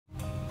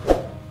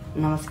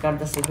नमस्कार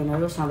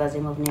दर्शकबिनहरु, सदा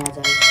चाहिँ म पनि आज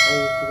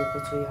आइपुगेको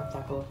छु यो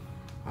हप्ताको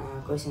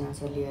क्वेशन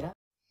आन्सर लिएर।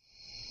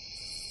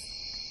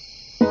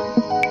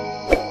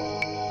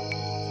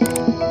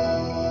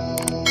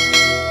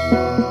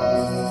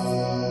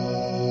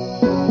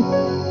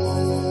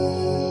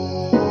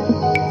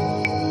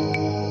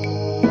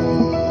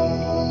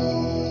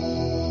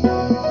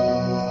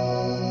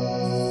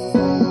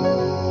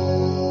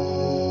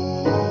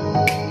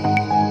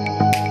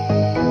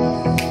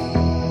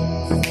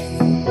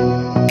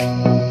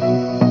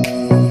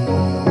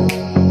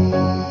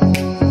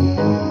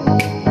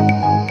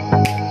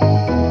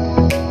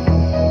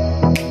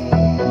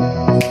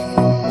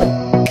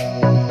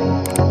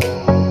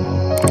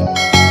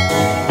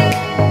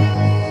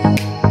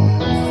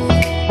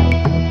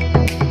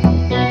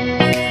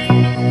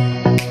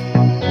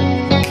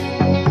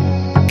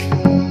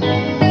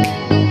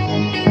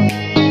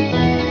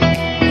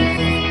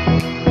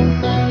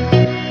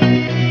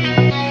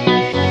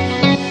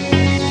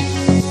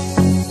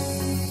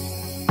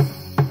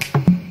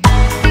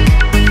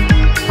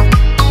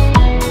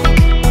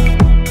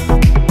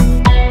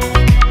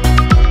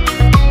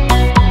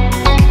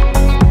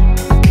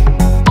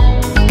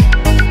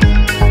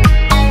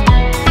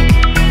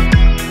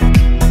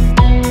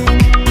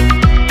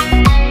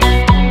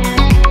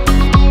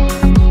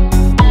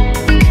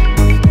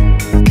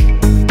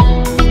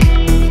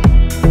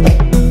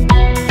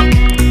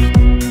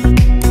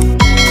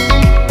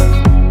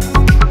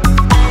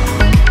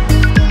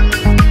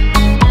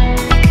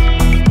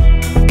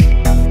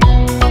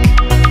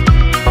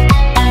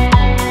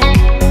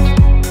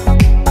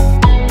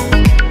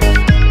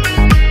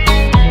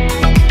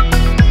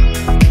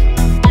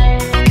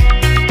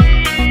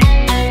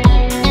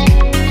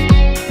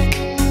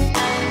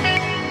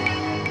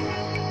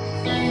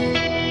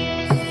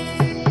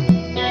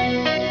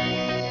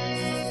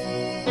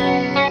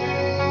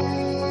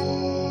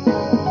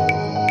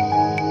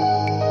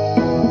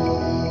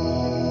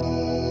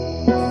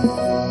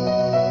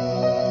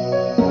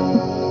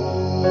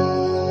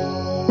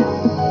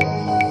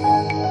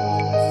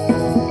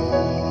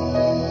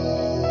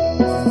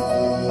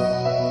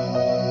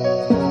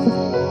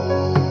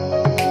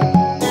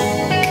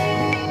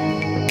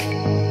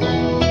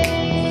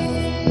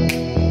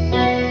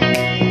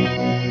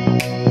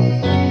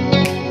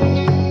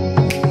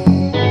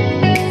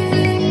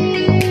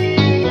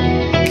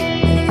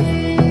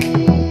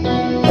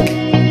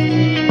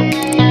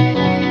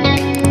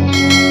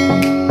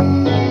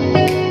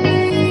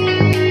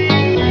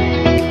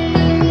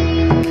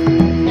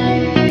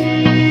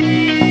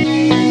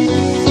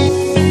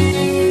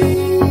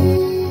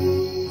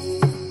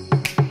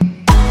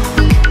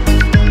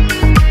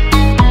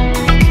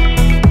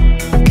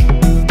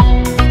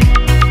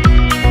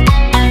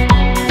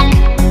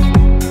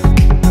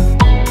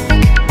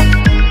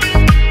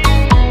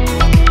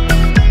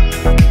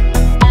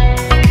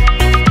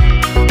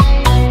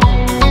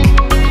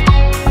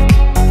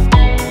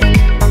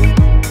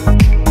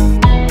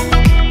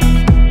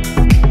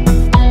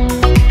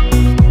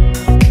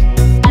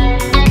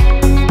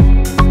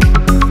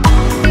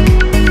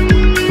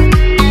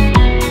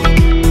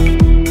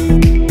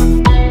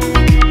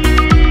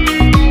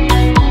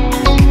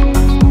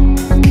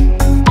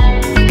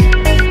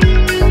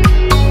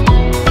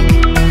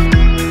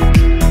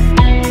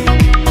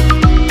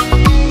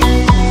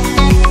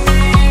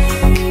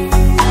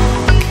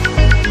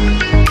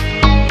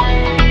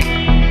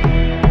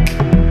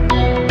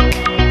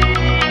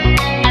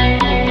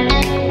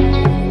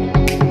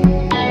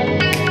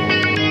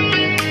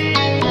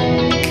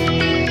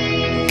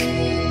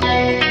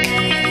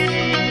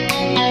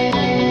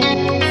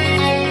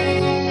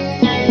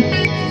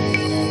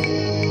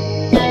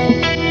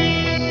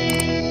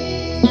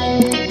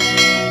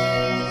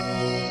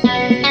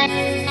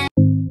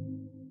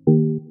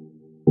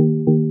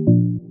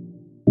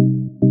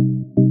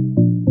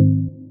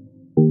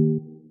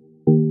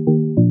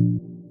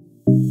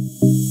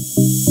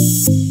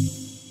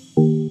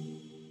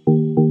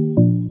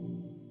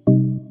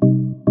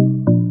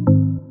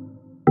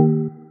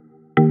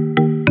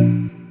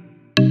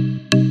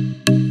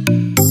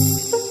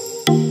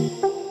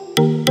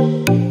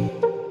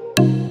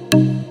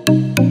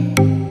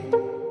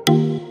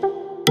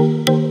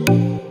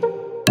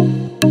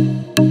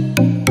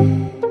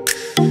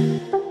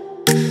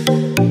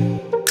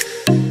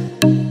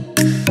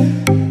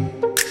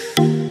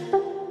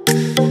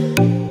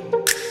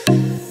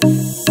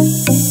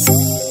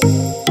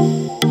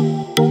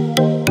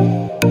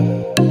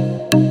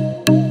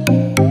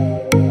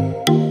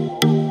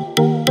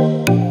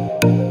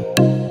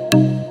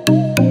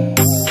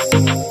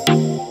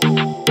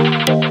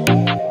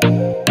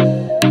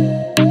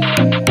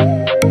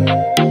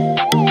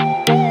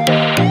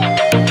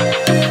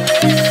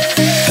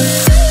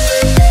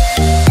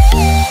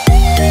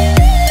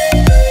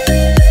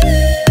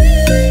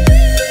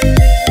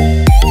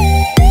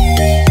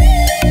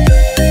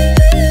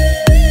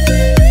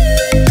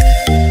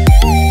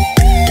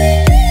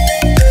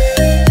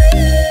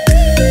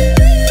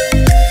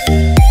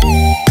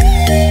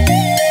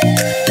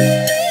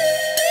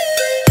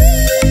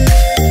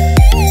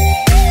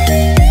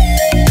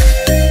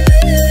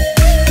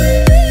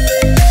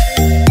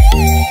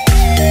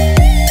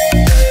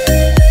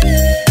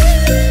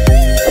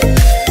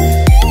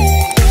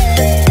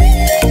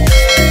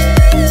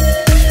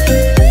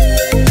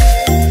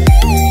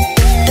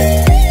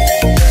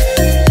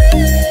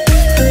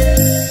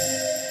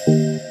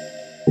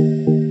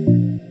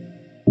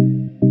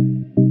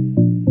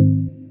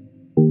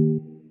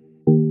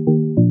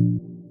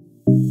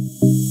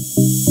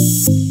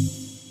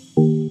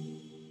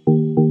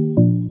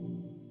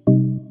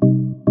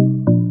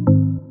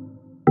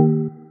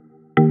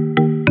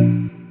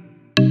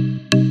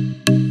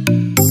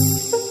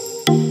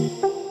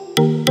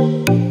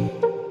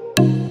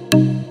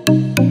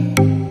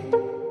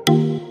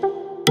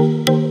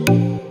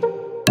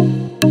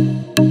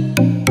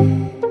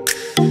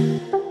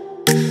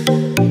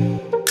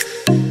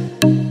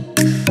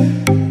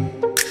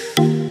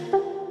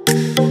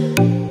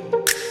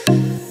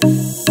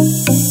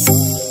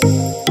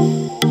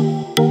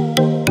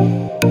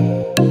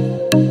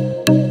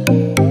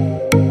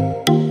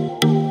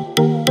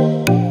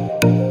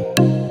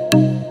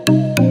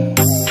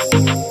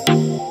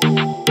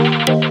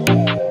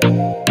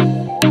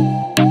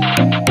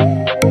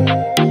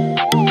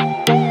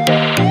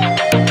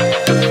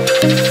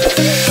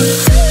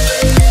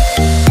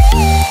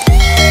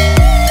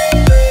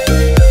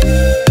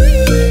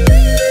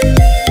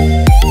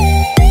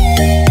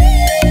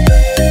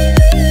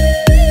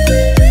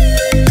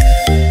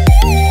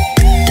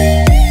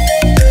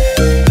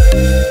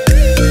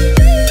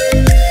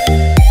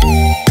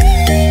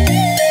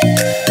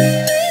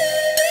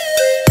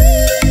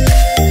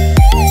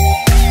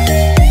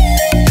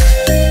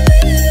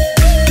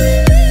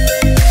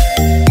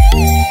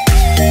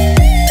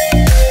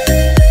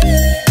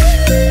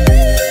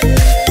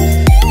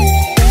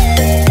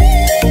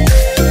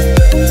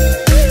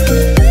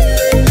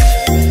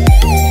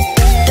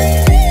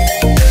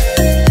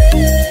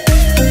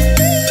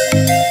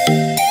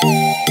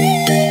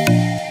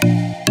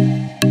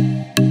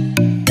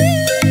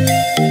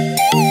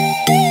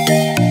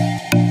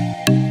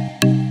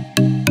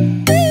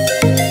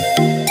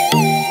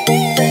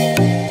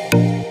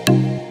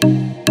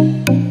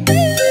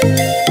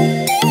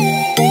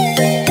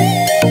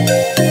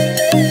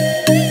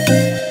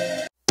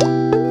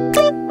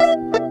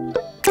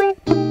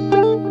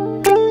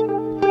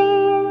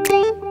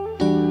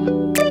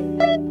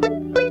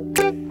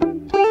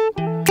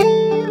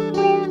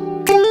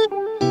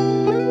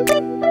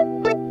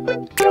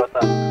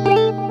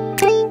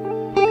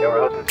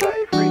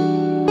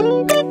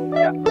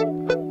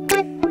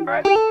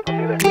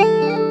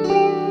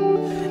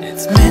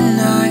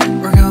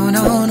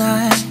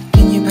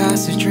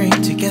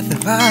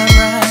 vibe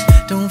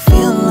right. Don't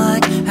feel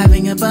like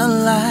having a Bud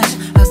Light.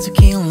 How's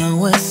tequila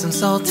with some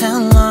salt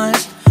and lime?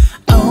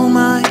 Oh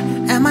my,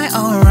 am I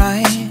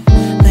alright?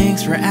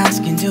 Thanks for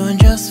asking, doing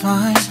just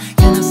fine.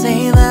 Can I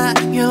say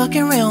that you're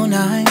looking real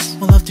nice?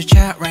 We'll love to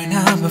chat right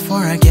now before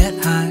I get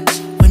high.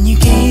 When you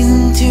gaze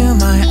into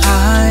my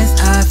eyes,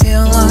 I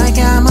feel like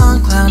I'm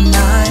on cloud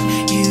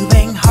nine. You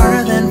bang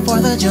harder than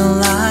 4th of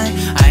July.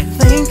 I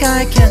think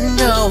I can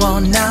go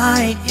all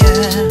night,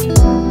 yeah.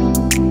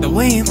 The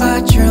way you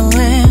bite your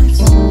lips,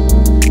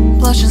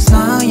 blush and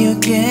smile you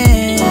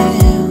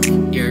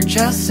give, you're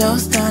just so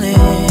stunning.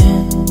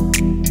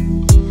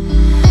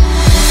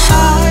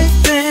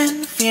 I've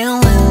been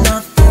feeling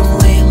nothing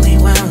lately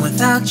when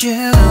without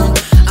you.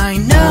 I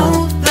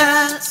know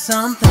that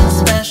something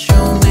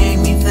special made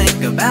me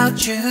think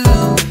about you.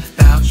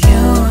 About you,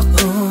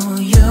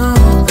 you,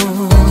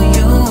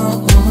 you.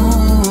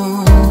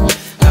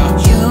 About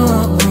you,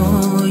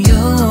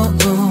 you,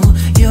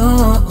 you.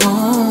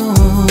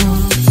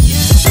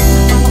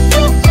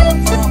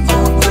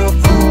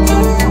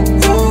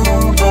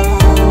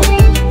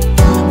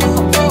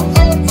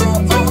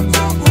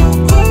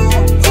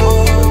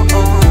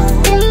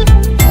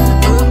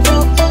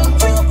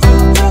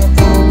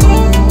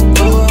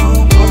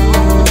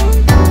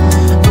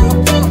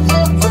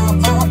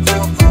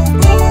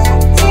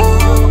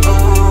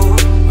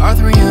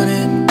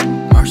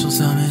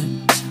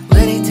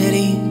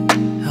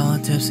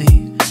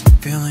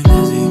 Feeling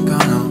dizzy,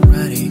 gone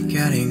already,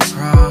 getting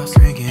cross.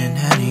 Drinking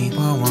Henny,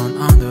 pour one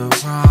on the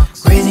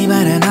rocks. Crazy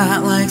but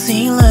not like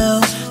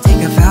CeeLo.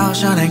 Take a foul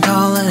shot and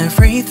call it a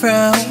free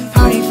throw.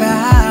 Party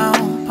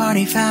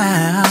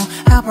foul,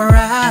 help her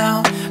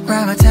out,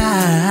 grab a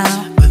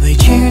towel. But they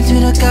cheered to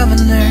the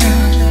governor,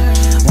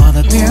 while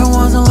the beer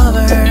was a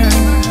lover.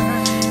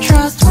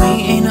 Trust we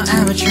ain't no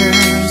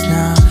amateurs,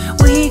 nah.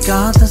 We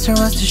got this, so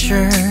rest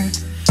assured.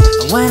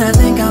 When I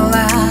think out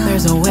loud,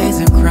 there's always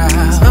a crowd.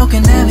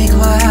 Smoking heavy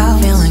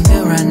cloud, feeling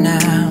good right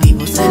now.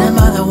 People sitting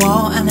by the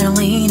wall and they're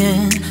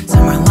leaning.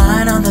 Some are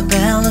lying on the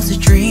bed, lucid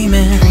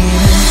dreaming.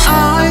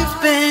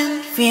 I've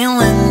been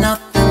feeling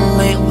nothing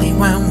lately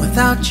when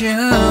without you.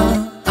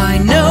 I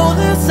know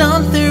that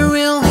something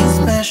really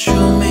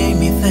special made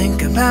me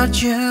think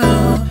about you.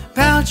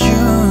 About you,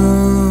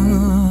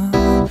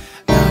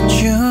 about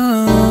you.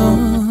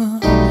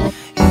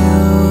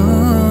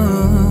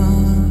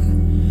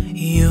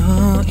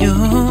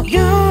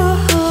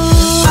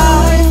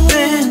 I've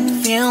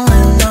been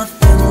feeling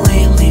nothing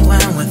lately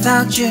when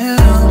without you.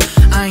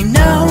 I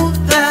know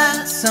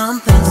that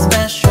something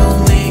special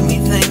made me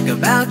think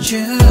about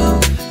you.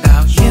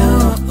 About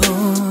you,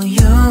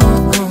 you,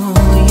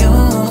 you.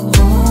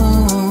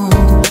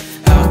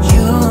 About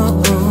you,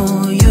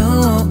 you,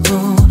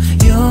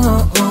 you.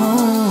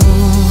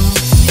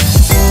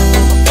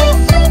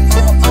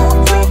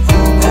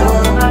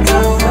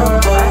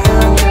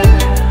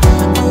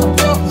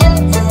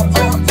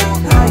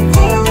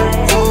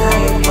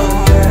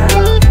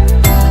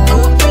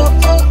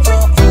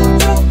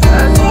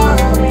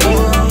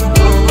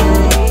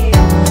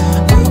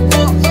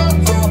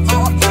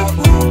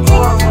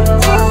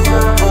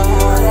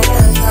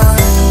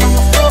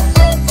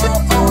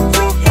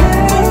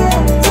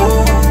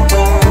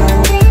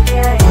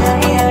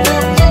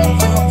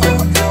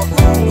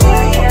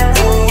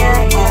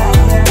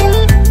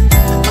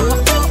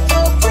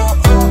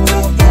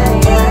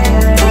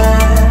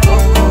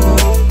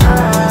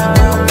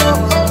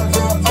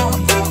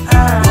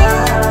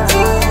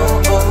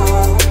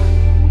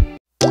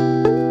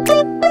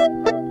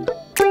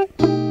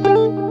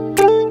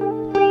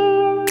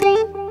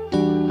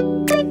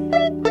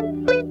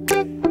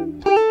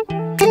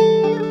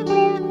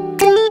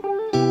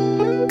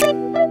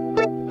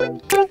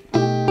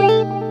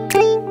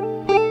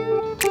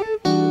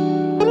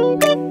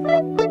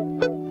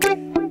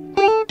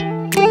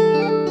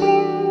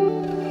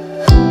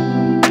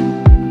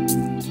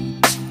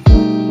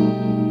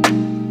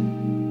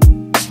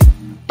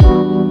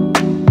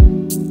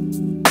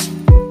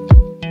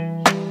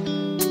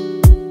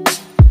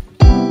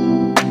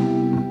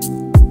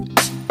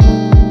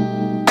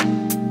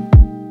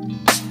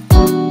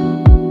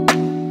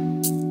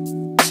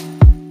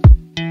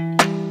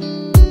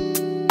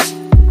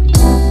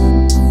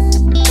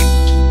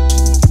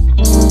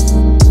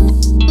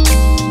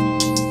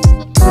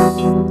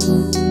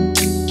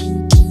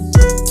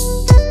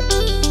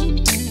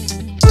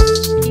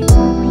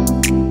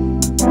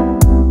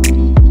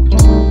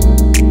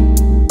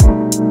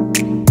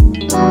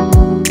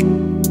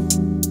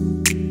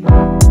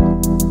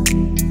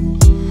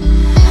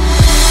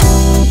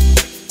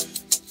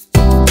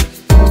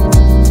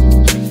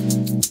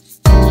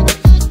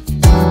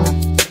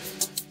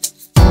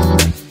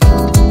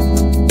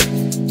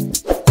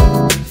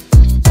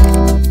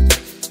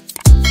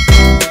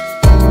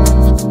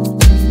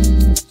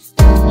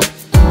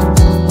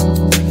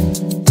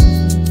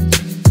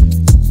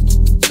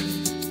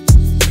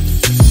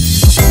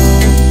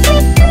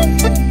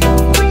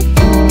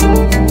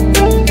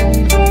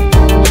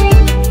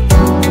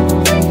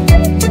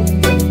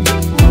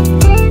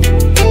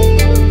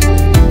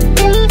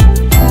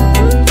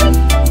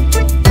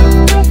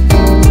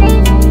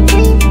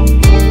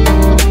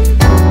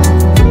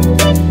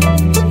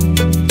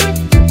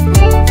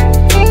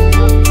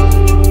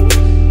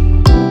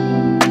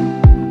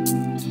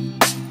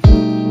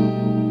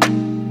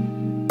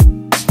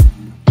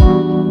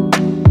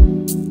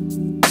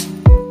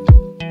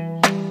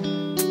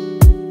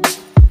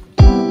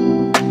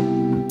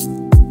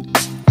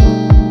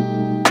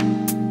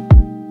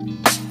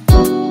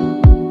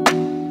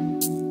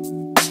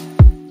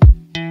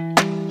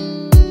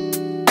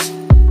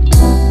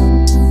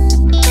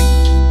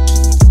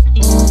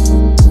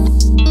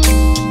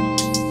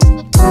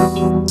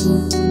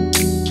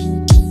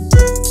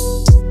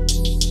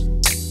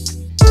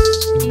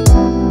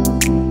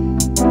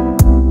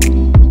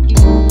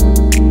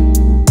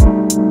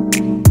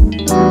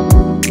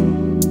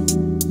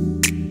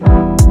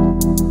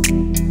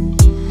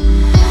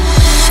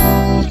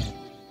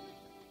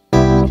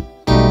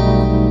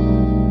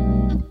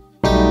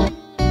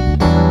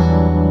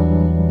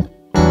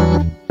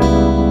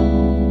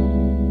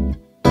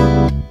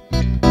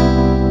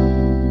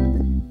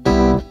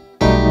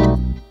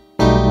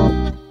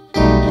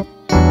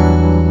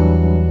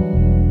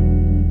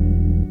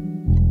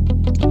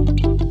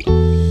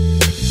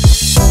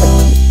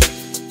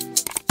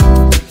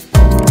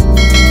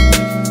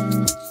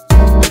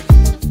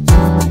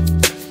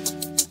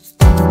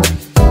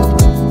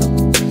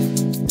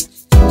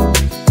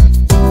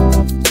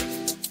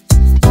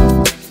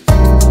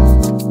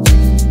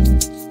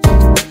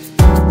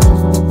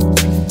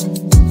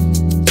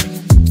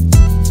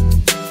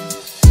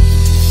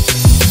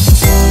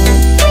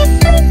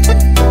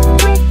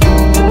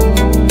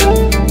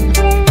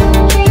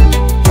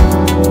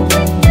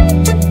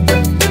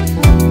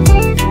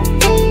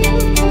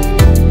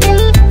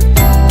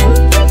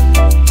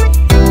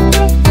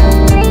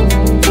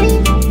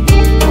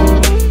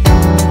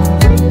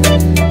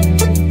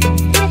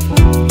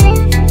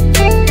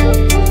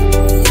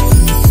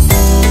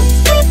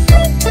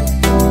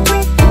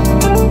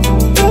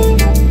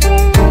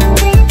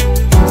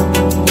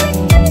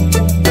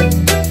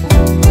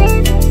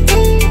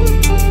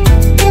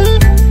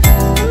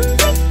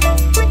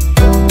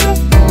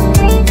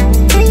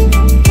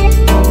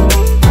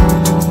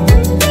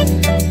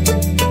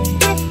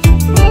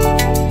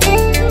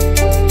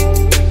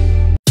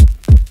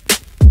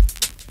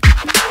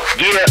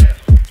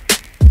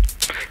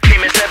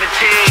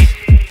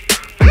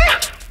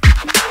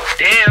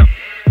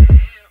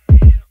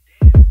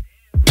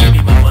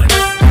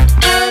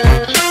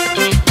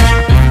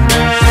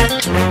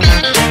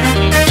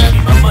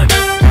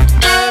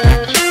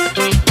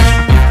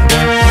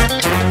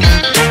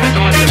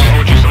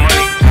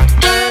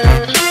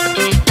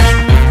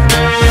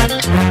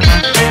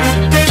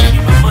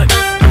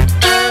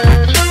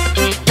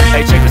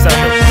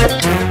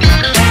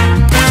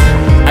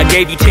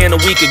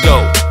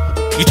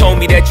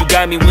 me that you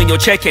got me when your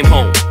check came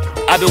home.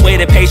 I've been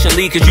waiting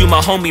patiently cause you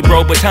my homie,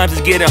 bro. But times is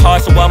getting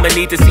hard, so I'ma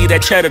need to see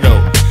that cheddar though.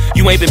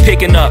 You ain't been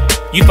picking up,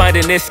 you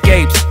finding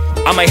escapes.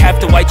 I might have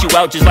to white you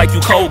out just like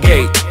you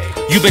Colgate.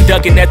 You been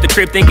ducking at the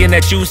crib thinking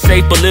that you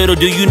safe, but little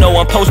do you know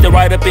I'm posted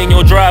right up in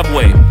your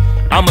driveway.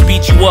 I'ma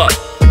beat you up,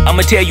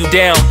 I'ma tear you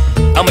down,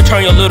 I'ma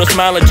turn your little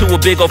smile into a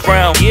big ol'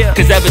 frown.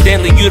 Cause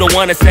evidently you don't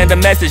wanna send a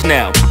message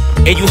now,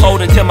 and you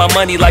holding to my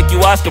money like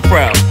you Oscar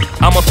proud.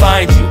 I'ma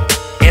find you,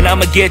 and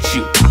I'ma get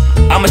you.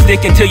 I'ma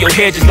stick into your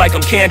head just like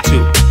I'm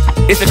Cantu.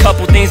 It's a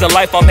couple things in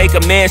life I'll make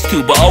amends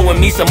to, but owing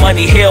me some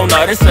money, hell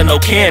no, this a no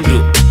can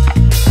do.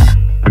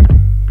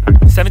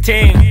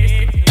 17.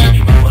 Give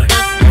me my money.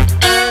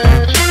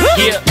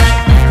 Yeah.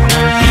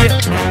 Yeah.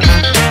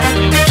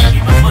 Give me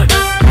my money.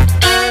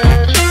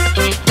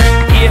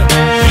 Yeah.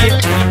 Yeah. Yeah.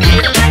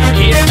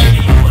 Yeah. Give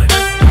me my money.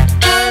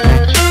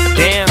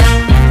 Damn.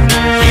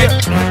 Yeah.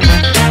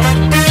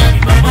 Give me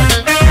my money.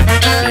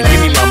 Man,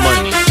 give me my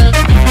money.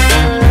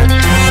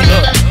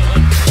 Look.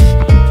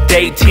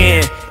 Day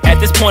 10. At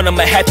this point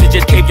I'ma have to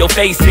just cave your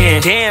face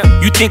in.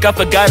 Damn, you think I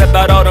forgot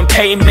about all them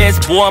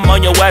payments? Boy, I'm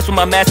on your ass with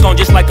my mask on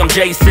just like I'm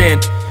Jason.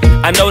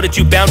 I know that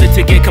you bounded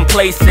to get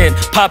complacent.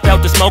 Pop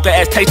out the smoker,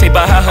 ask Tay-Tay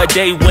about how her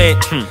day went.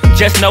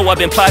 Just know I've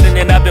been plotting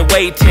and I've been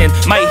waiting.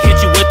 Might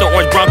hit you with the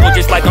orange Bronco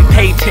just like I'm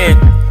Peyton.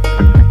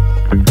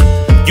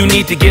 You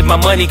need to get my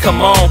money,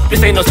 come on.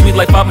 This ain't no sweet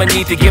life, I'ma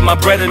need to get my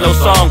bread and no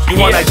song. You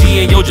want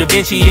IG and your Da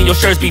Vinci and your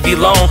shirts be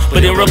long,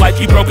 but in real life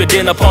you broke it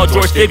than a Paul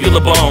George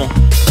fibula bone.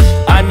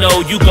 I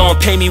know you gon'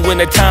 pay me when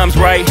the time's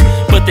right,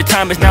 but the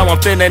time is now, I'm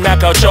finna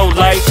knock out your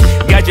lights.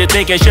 Got you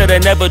thinking shoulda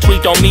never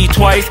tweaked on me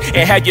twice,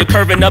 and had you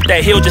curving up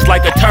that hill just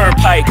like a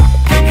turnpike. Give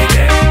me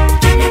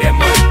that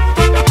money.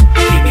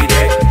 Give me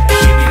that,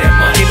 give me that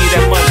money. Give me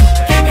that money.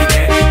 Give me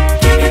that,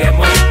 give me that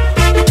money.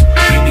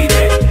 Give me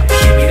that,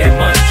 give me that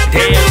money.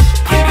 Damn.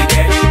 Give me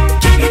that,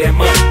 give me that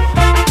money.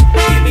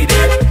 Give me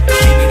that,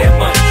 give me that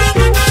money.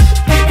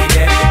 Give me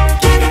that,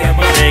 give me that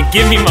money. Man,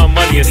 give me my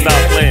money and stop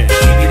playing.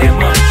 Give me that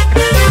money.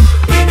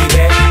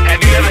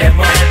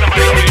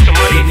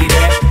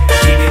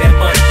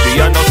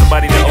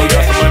 Somebody that owe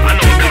y'all some money. I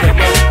know you got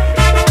money.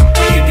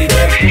 Give me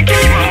that. Give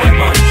me my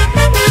money.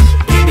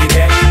 Give me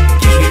that.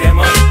 Give me that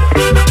money.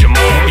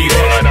 Jamal, you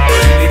hard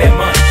already. Give me that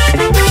money.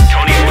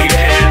 Tony, where you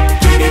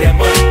at? Give me that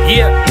money.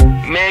 Yeah,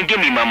 man,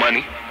 give me my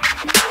money.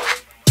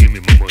 Give me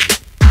my money.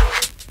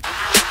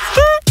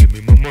 Give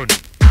me my money.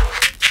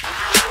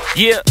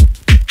 Yeah.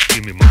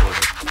 Give me my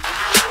money.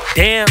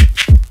 Damn.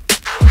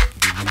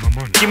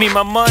 Give me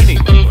my money.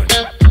 Give me my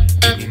money.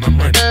 Give me my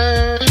money.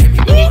 Give me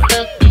my money.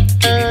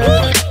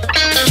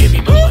 Give me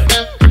my money.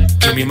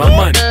 Give me my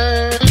money.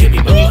 Give me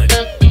my money.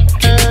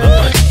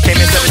 Came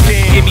in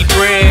 17. Give me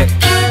bread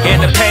and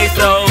the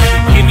peso.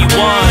 Give me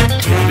one.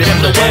 Then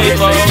the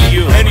wave on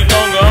you. Any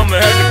longer, I'ma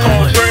have to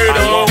call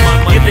Fredo.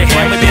 Get the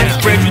hammer, then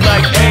spread you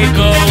like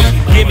Egos.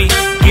 Give me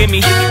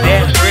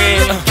that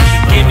bread.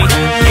 Give me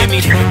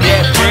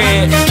that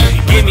bread.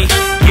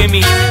 Give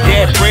me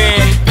that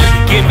bread.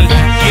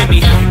 Give me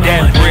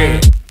that bread.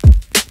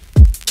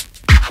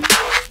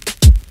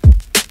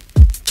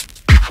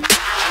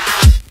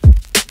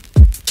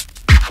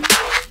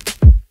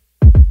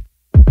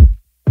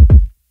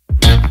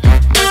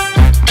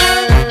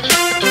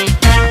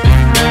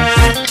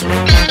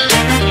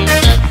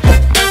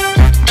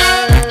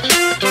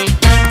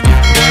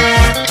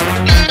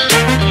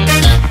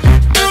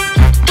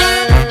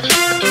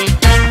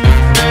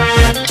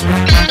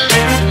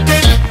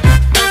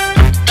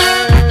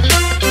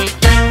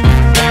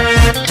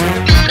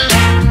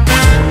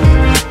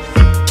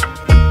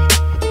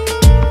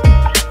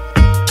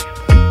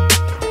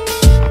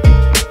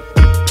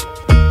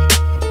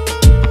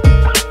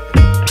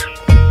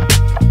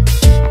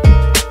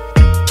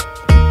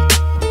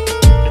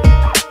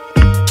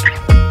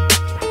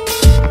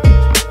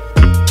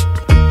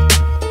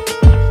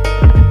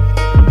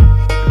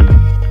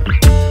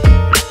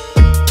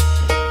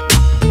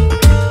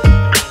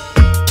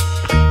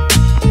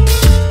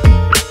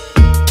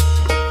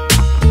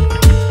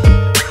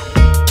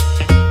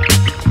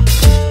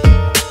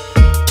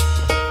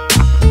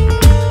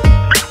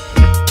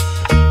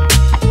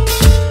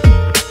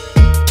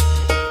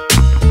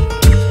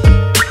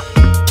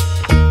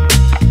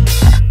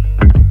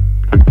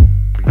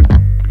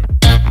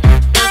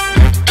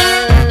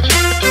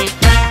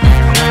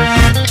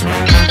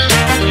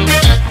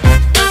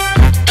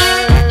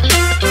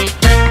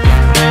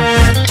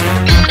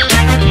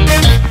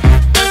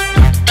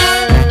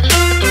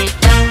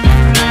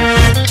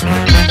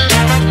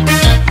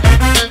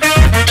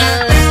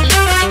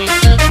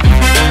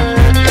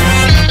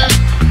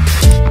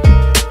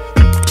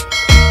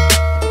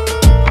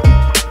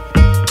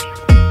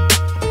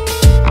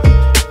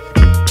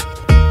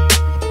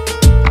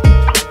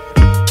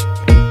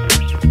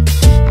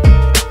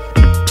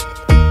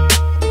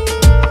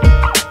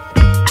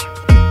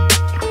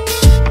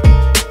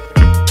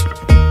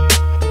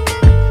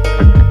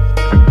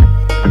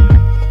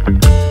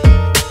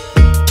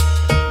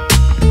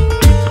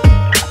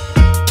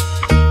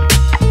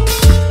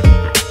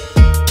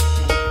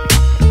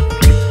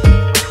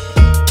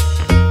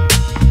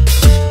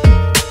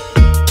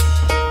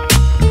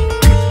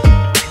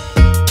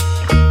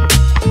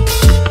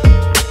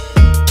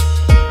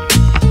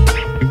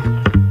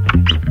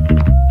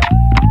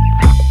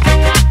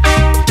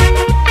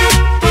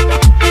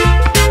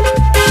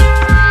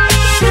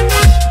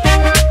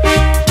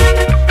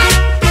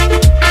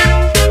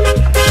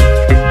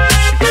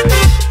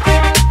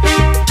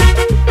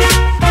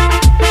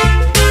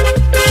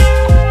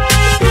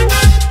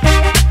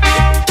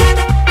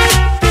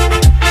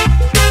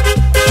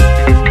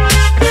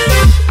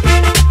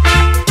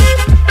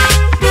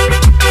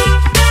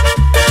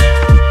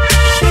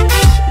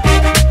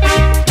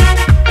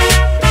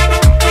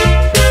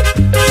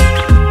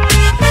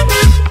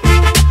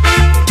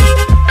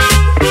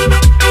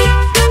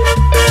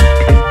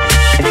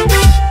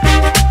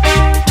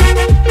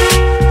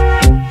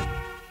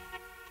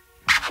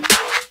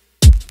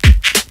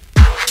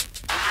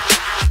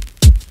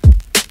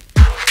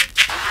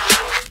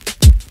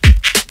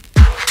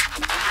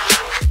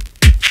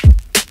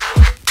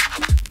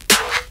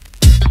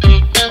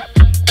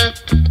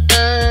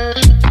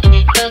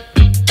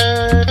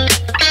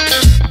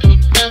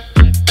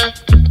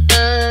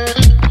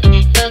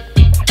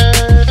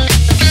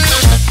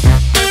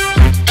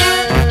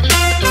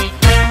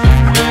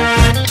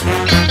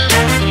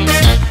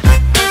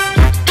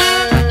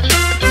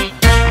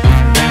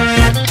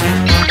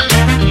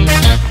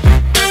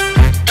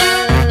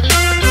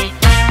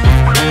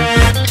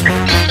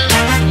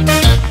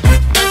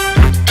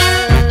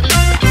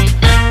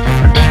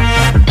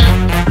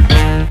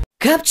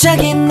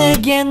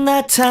 내게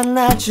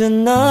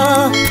나타나준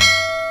너,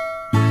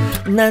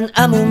 난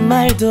아무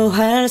말도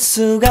할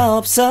수가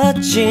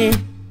없었지.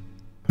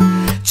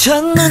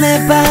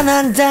 첫눈에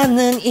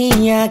반한다는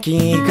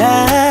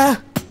이야기가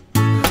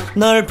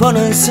널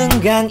보는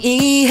순간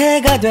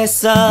이해가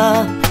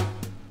됐어.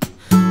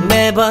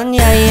 매번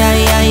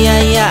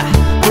야야야야야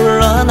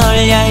불러 널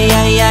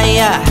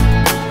야야야야,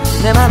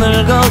 내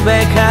맘을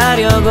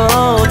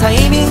고백하려고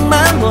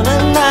타이밍만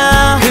보는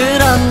나.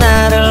 그런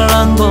나를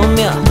넌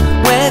보며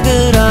왜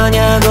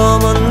그러냐고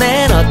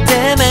묻네. 너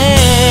때문에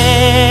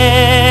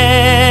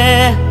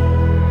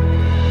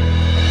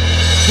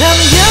I'm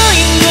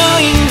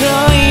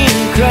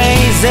going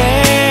crazy.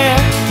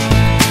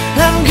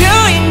 I'm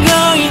going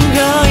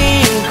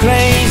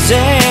crazy.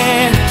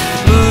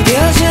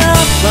 무뎌져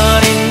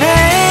버린 내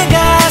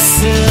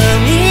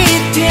가슴이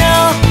뛰어.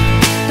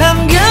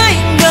 I'm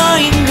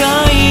going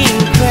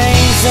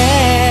crazy,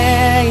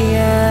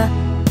 yeah.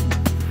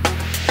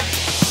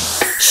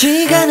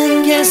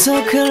 시간은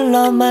계속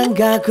흘러만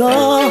가고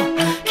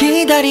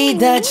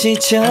기다리다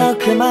지쳐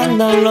그만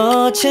널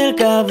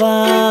놓칠까봐.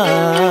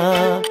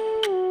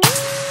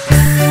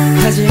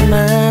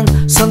 하지만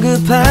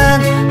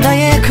성급한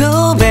나의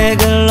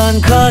고백을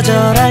넌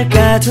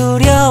거절할까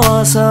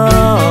두려워서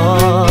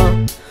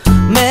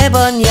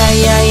매번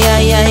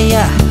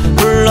야야야야야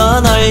불러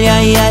널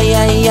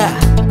야야야야.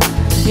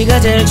 네가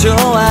제일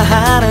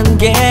좋아하는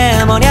게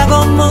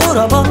뭐냐고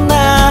물어본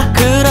나.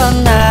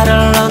 그런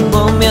나를 넌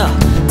보며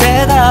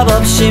대답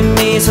없이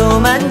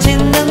미소만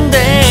짓는데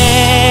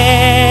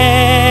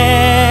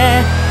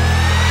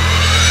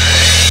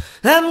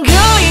I'm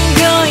going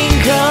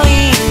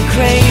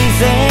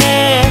crazy.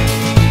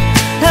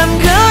 I'm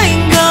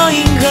going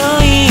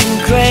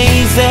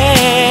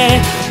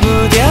crazy.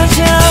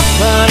 무뎌져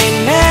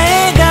버린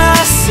내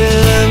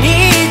가슴이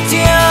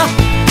뛰어.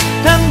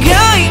 I'm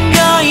going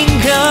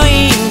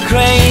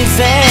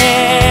crazy,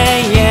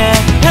 yeah.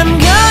 I'm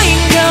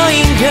going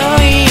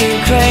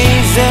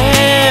crazy.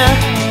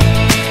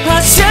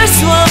 어쩔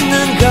수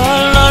없는 걸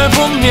널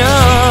보면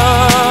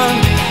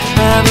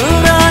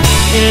아무런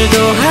일도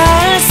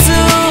할 수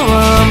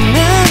없는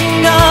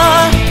걸.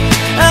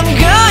 I'm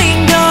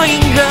going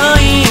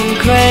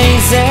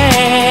crazy.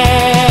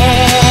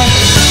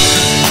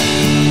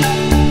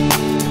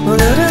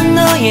 오늘은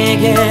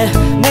너에게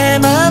내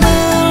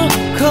맘을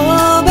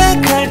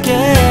고백할게.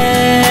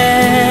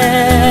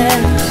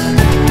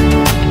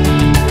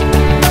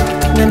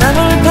 내 맘을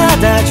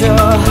받아줘.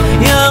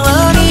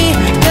 영원히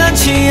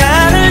변치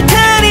않을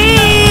테니.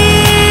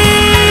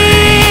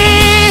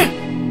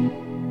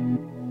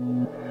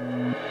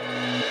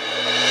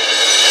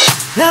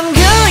 I'm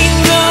going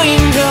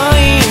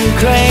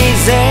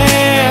crazy.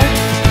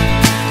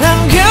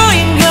 I'm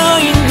going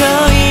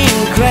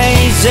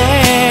crazy.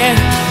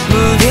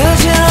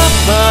 무뎌져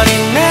버린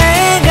내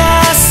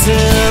가슴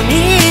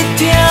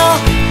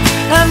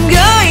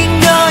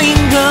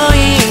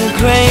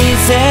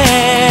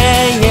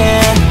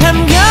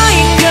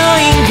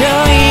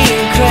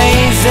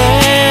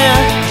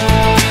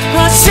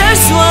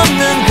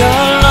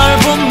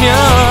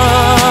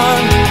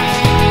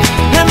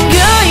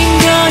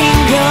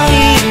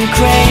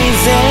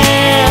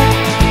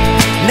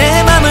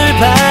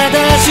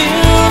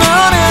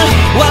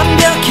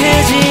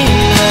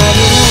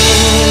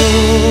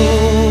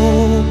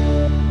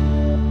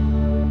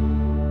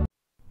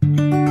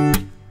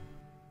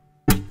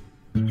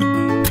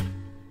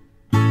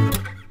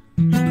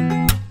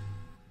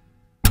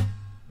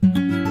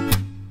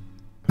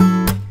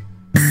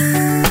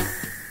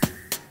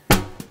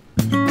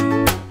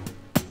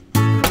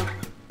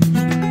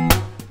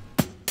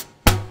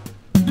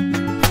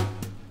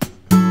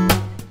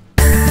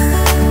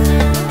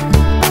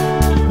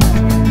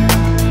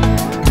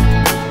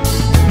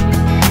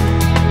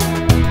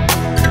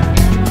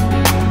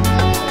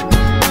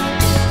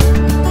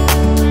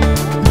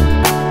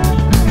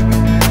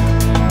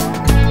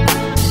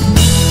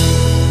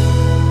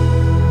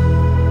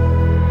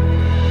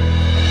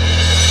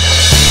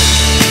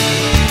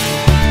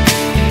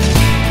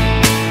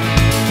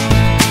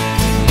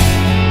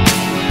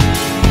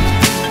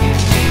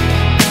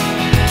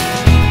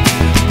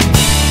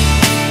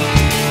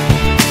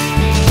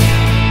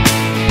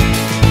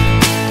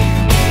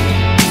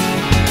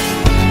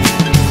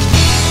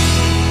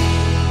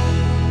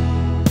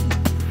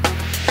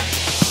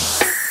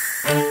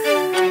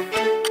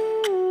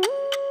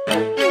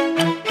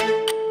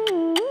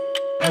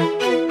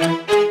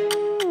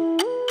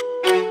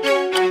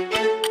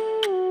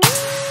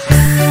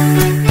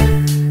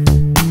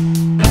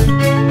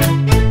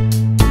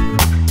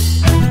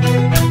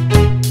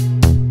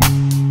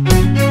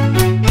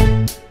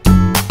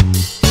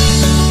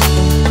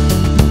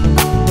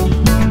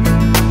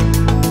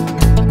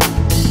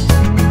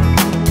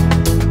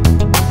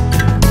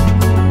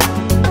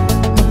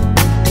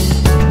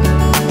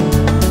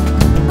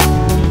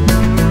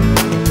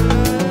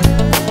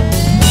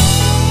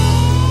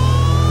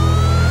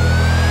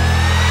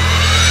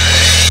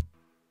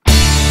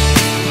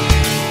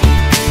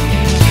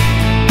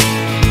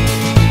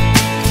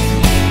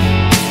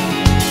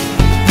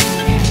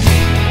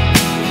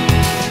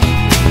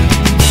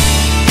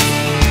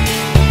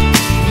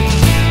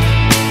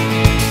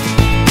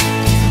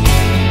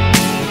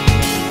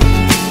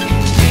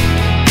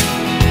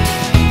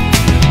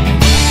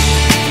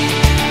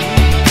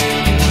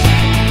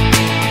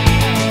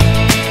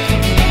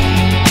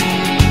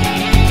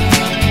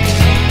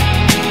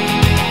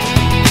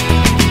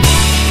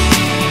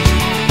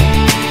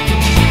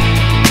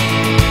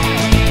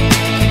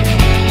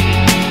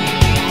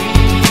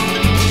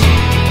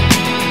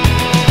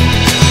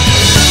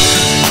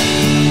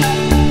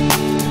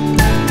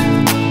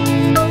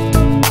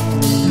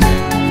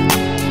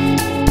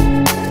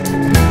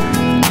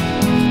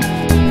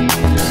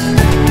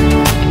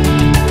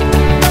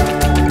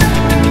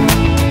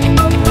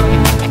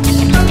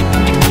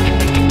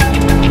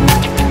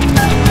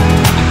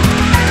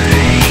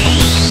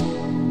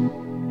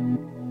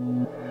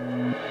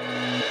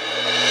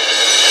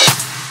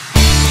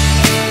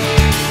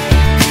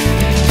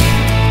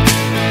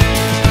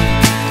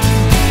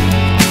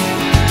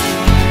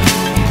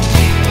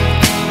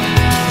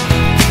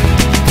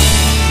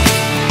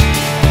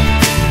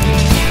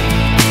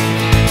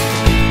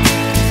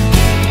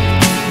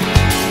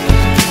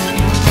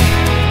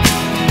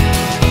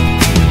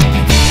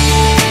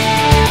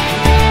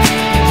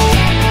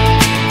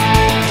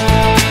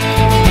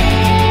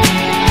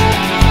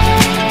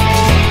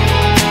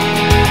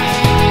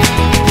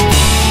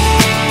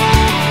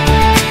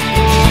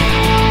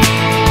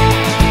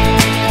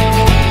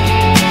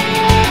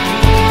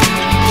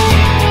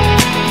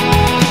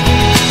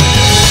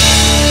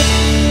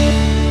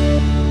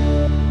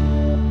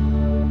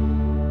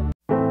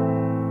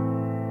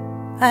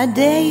I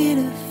dare you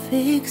to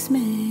fix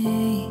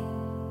me.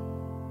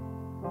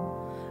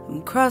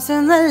 I'm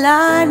crossing the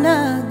line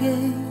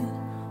again,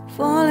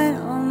 falling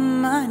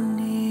on my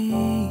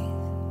knees.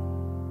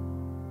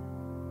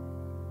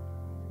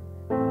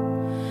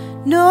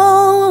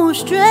 No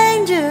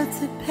stranger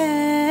to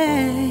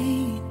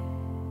pain,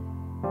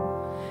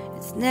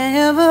 it's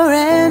never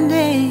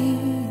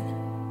ending,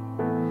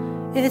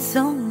 it's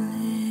only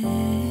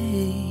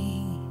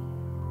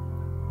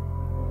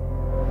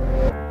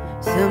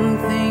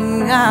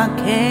something I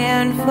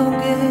can't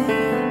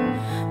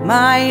forget.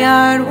 My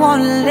heart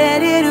won't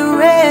let it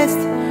rest,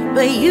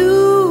 but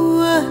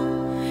you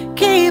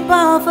keep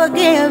on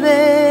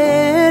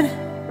forgiving.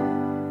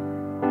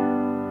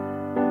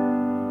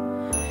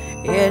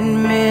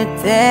 Admit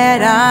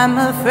that I'm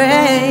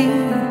afraid.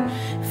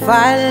 If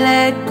I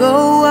let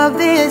go of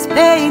this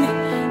pain,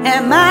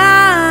 am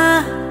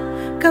I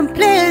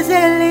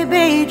completely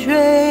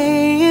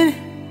betrayed?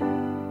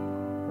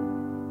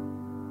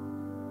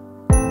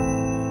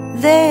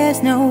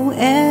 There's no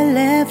air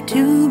left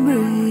to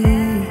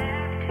breathe.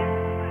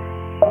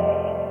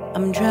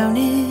 I'm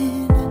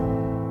drowning,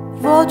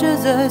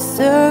 vultures are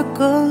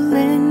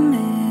circling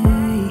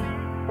me.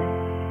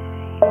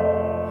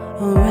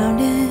 Around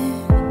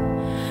it,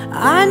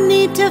 I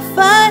need to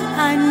fight.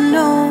 I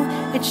know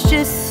it's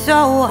just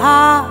so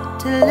hard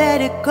to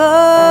let it go.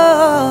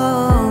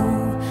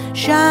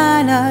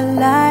 Shine a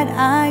light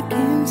I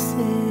can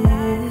see.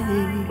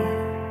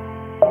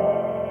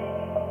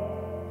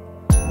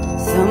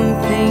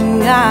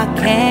 Something I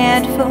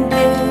can't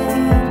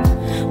forget.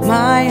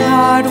 My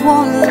heart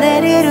won't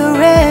let it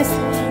rest,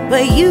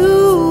 but you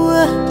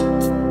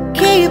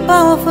keep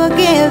on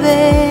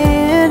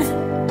forgiving.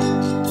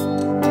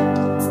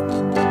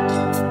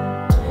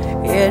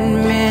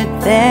 Admit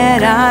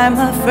that I'm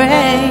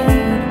afraid.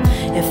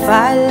 If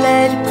I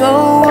let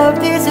go of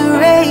this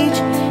rage,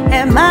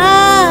 am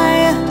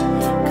I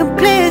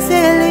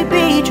completely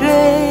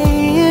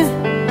betrayed?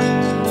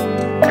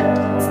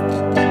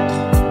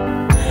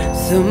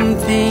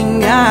 Something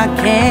I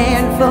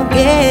can't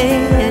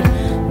forget.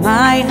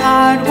 My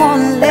heart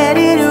won't let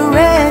it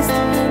rest,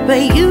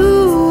 but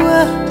you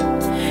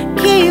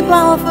keep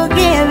on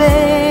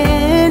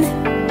forgiving.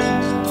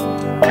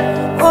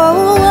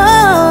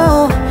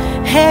 Oh,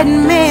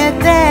 admit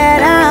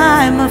that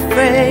I'm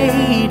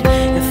afraid.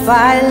 If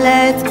I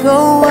let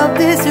go of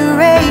this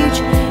rage,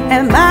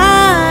 am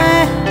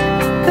I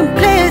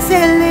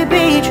completely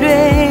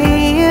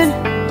betrayed?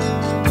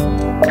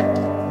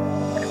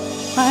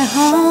 My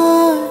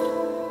heart,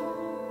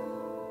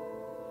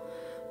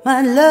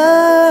 my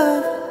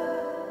love,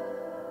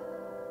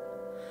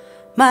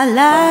 my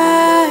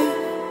life,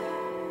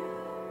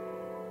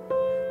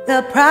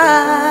 the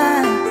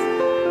price.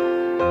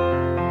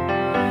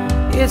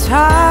 It's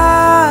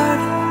hard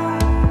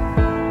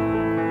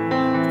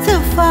to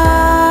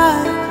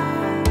fight,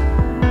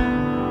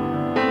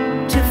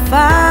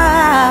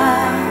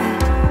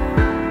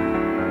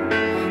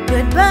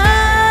 goodbye.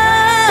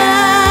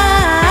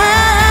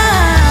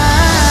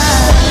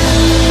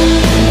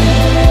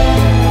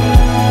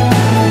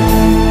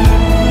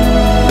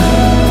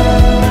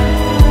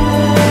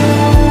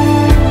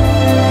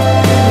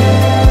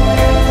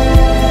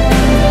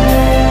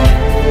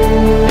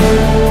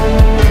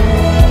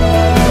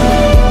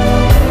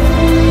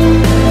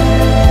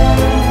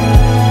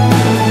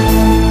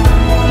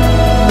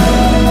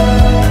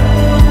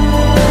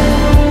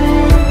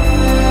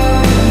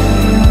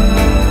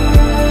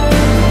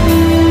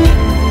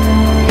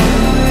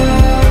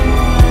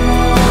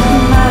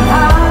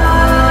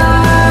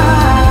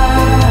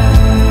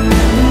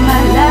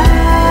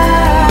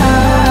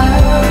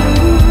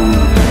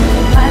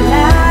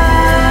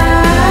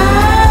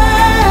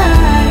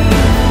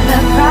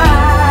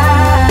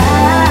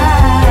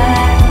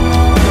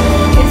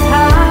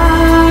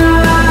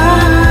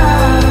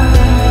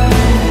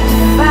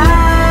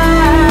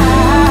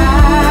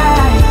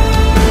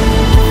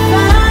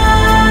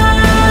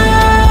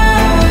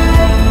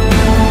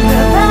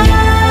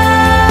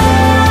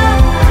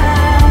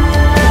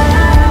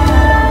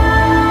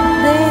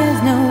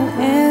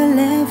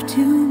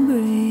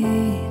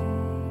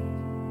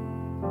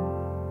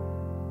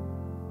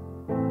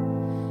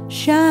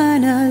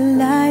 Shine a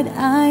light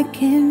I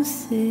can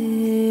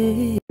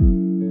see.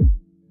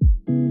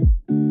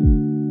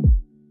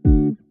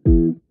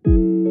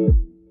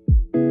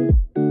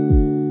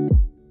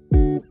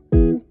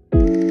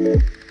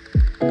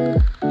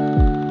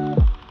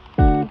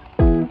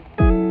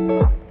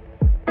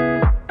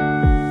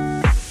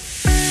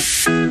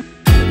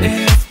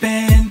 It's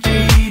been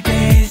 3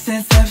 days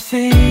since I've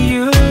seen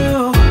you,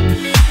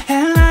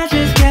 and I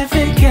just can't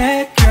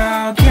forget,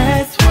 girl,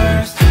 gets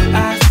worse.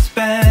 I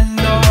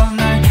spend all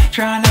night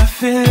trying to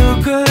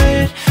feel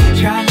good,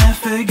 trying to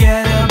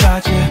forget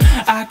about you.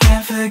 I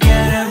can't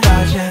forget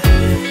about you.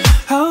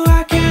 Oh,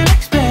 I can't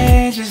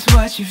explain just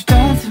what you've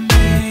done to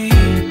me.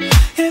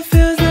 It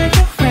feels like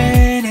the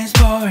rain is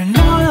pouring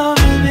all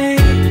over me.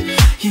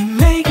 You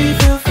make me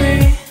feel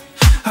free.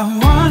 I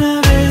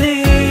wanna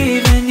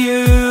believe in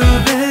you,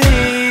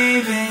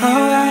 believe in you.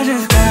 Oh, I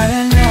just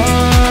gotta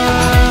know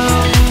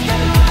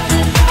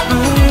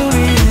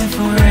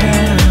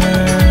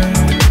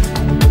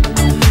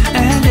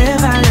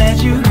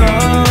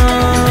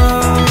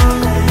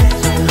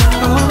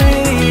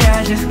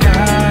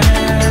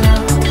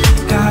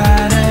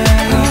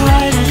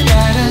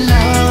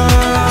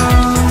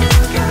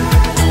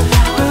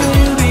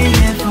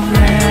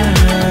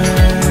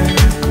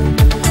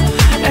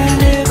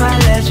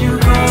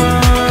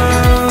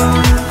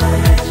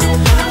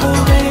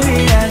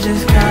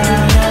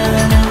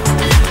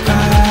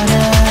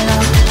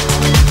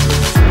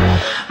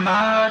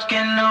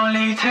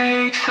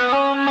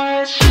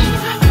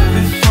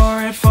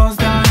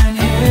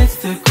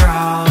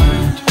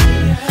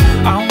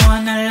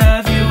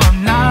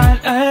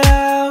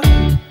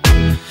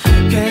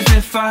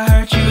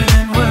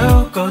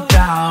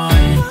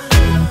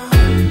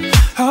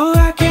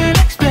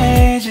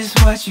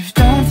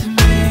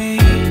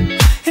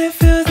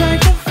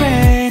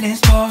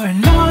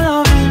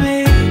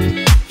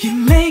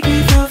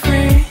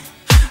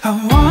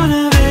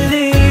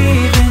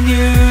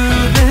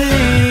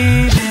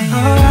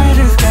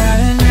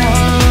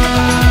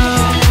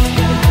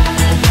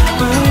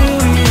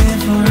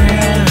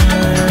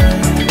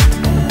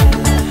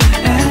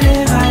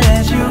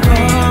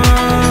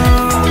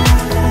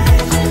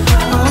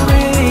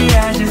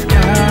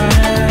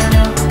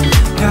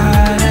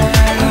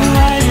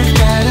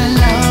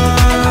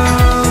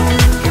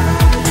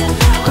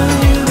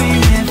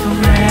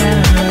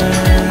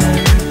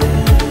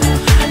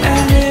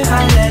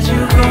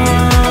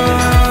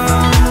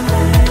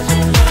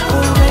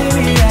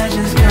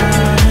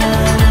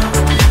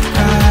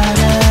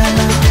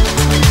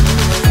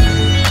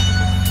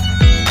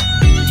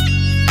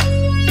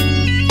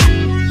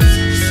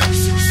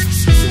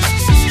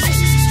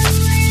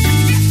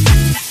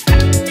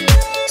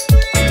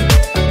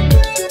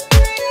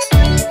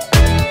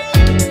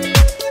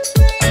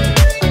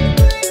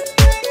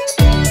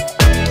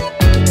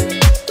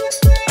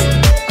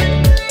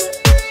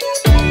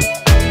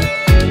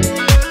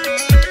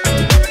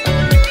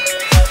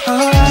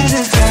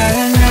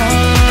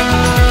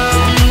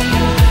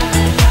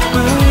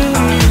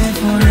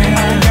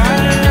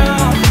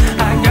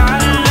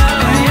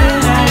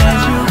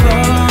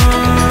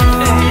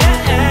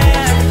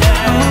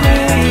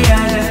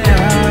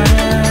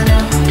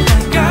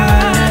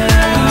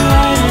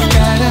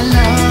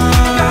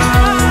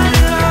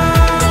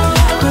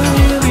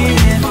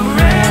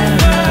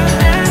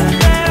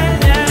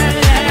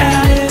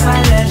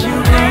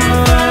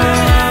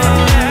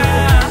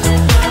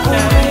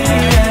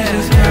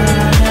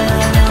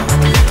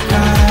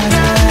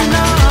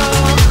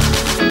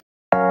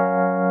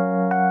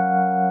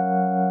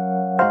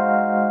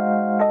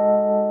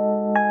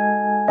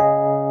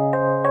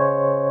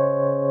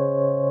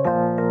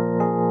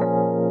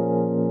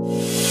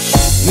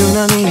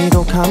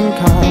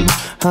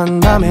캄캄한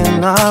밤에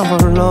나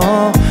홀로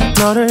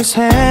너를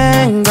생각하네.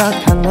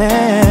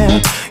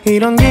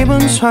 이런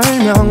기분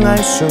설명할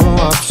수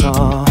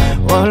없어.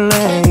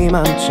 원래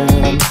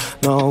이맘쯤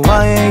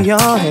너와의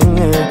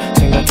여행을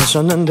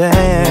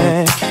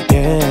생각했었는데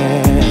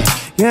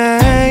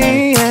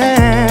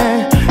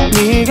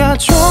네가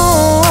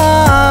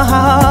좋아하던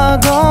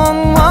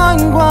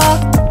와인과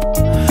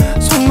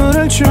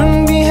선물을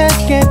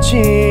준비했겠지.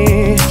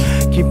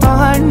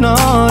 기뻐할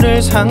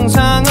너를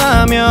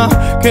상상하며.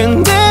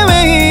 근데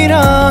왜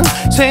이런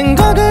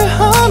생각을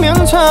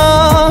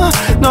하면서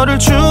너를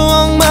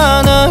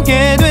추억만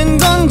하게 된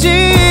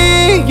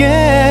건지.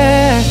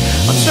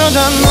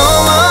 어쩌다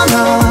너와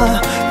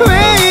나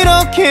왜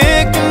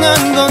이렇게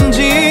끝난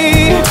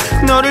건지.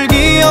 너를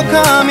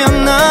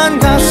기억하면 난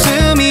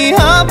가슴이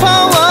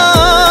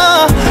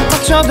아파와.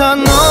 어쩌다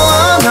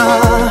너와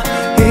나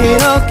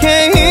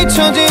이렇게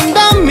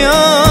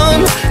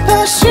잊혀진다면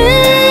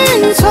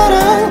다시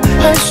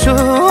사랑할 수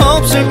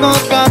없을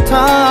것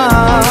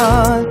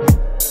같아.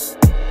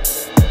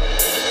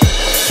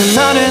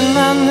 그날의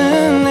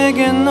나는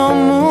내게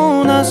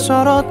너무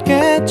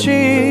낯설었겠지.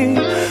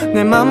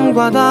 내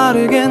맘과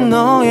다르게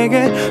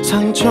너에게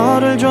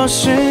상처를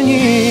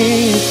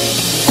줬으니.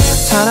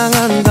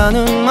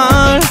 사랑한다는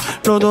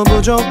말로도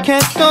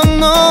부족했던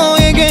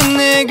너에게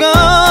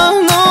내가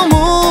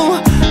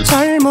너무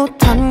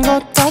잘못한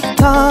것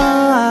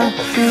같아.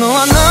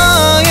 너와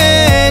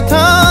나의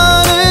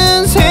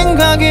다른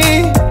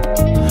생각이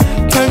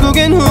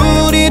결국엔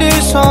우리를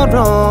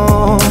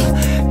서로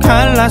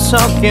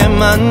갈라서게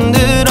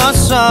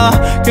만들었어.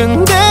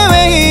 근데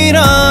왜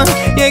이런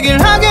얘기를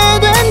하게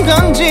된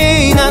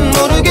건지 난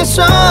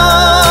모르겠어.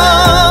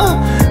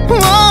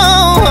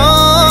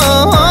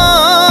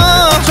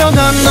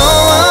 어쩌다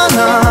너와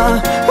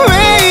나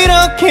왜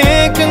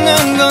이렇게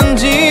끝난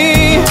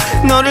건지.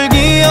 너를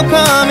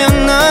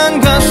기억하면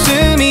난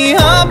가슴이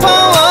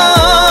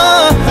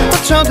아파와.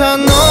 어쩌다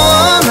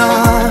너와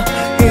나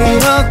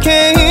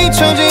이렇게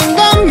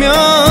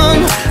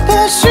잊혀진다면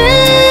다시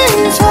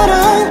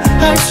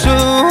사랑할 수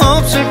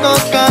없을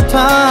것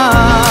같아.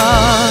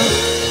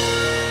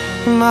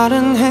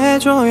 말은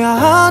해줘야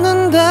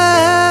하는데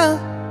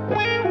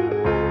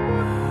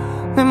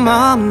내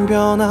마음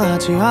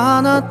변하지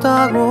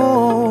않았다고.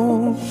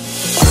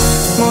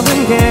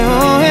 모든 게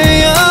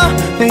오해야.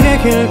 내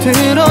얘기를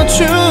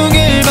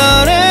들어주길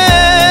바래.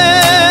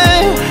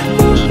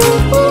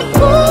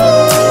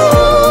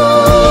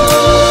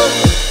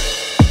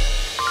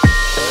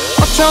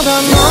 어쩌다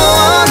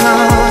너와 나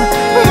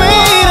왜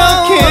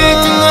이렇게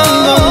끝난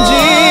건지.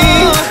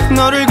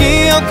 너를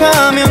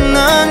기억하면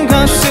난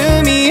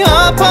가슴이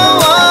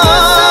아파와.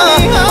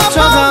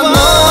 어쩌다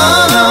너와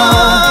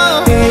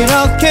나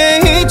이렇게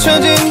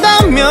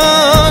잊혀진다면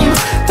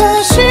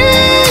다시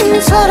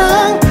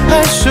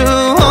사랑할 수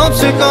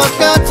없을 것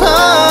같아.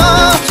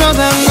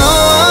 어쩌다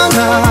너와 나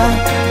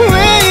왜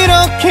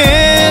이렇게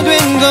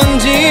된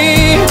건지.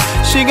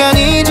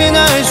 시간이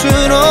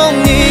지날수록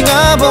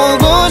네가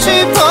보고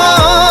싶어.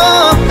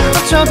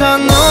 어쩌다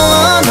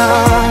너와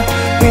나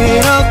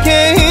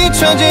이렇게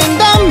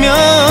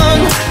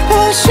잊혀진다면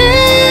다시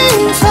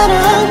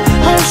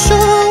사랑할 수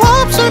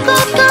없을 것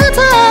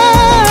같아.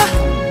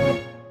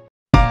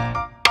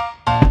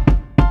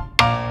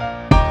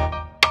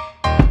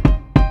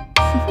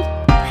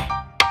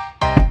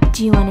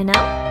 Do you wanna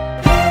know?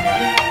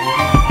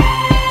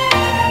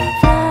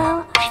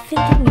 Well, I've been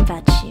thinking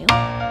about you,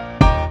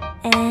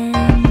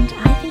 and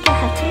I think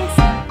you'll have to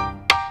listen,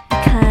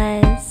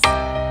 because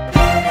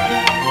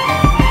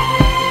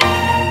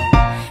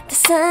the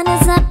sun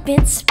is up,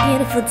 it's a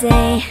beautiful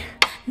day.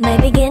 My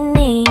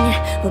beginning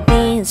will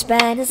be as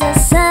bright as the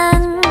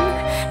sun.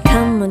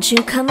 Come, won't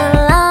you come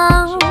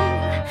along?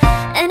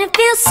 And it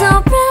feels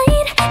so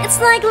bright,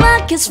 it's like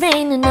luck is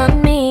raining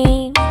on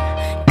me.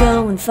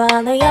 Go and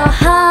follow your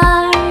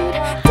heart,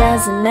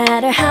 doesn't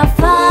matter how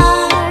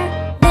far.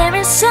 There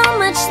is so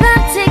much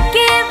love to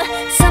give,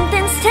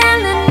 something's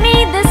telling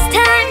me this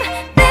time.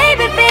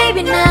 Baby,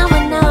 baby, now I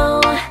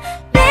know.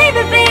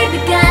 Baby, baby,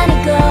 gotta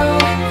go.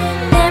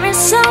 There is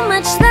so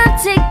much love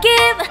to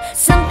give,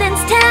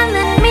 something's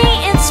telling me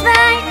it's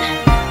right.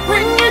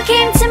 When you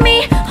came to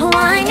me, oh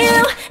I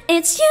knew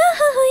it's you,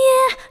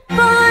 yeah,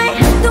 boy.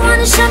 The one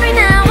who showed me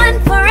now and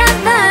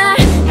forever.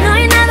 No,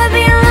 you'll never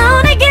be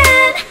alone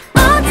again.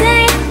 All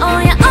day, oh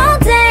yeah, all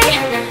day.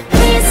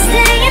 Please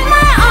stay in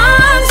my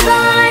arms,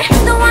 boy.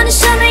 The one who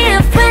showed me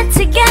if we're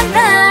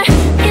together.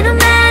 It don't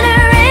matter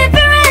if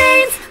it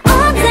rains.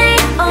 All day,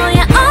 oh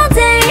yeah, all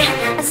day.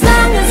 As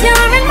long as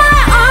you're in my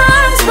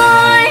arms,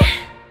 boy.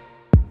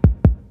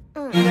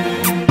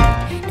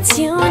 It's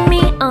you and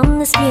me on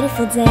this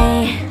beautiful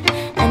day,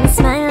 and it's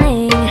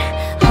smiling,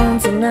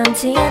 holding on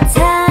to you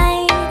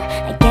tight.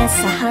 I guess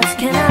our hearts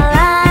can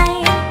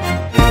align,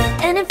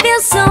 and it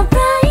feels so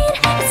bright.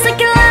 It's like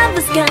your love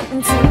has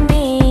gotten to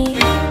me.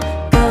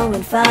 Go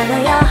and follow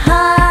your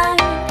heart,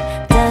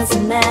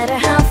 doesn't matter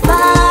how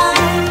far.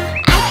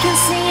 I can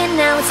see it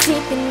now, it's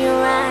deep in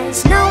your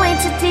eyes. No way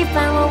to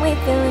define what we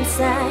feel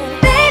inside.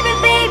 Baby,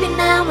 baby,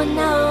 now I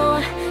know.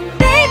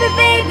 Baby,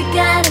 baby,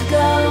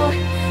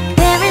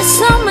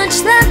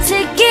 much love to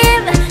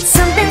give.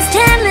 Something's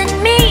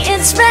telling me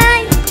it's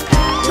right.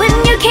 When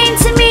you came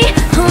to me,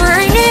 oh,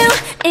 I knew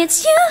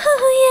it's you,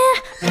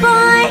 yeah,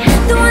 boy.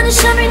 The one who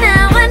showed me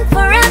now and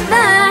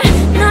forever.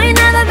 No, you'll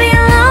never be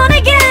alone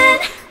again.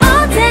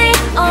 All day,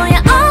 oh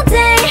yeah, all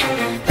day.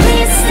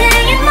 Please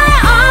stay in my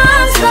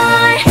arms,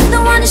 boy.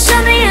 The one who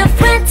showed me if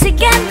we're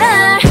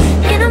together.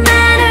 It don't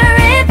matter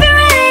if it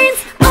rains.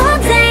 All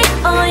day,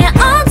 oh yeah,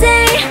 all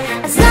day.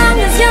 As long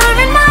as you're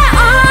in my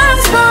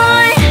arms,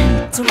 boy.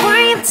 Don't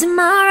worry about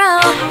tomorrow.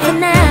 For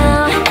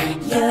now,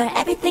 you're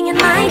everything in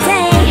my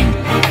day.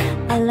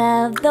 I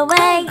love the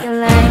way you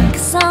like a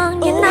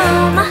song. You know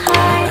my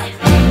heart.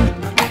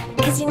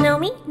 Cause you know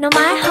me, know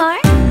my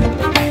heart.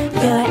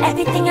 You're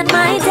everything in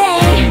my day.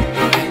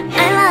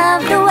 I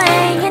love the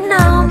way you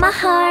know my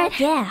heart.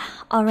 Yeah,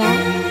 alright.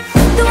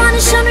 The one who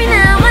showed me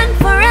now and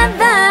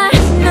forever.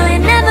 No,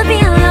 you'll never be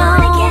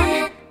alone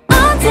again.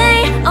 All day,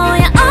 oh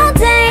yeah, all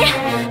day.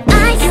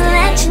 I can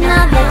let you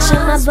know that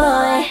you're my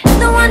boy.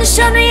 The one who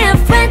showed me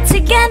if we're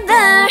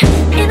together.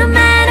 It don't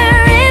matter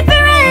if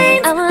it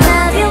rains. I will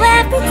love you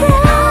every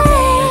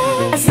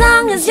day. As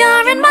long as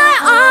you're in my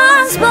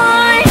arms,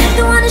 boy.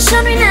 The one who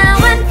showed me now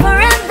and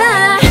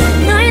forever.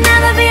 No, you'll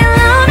never be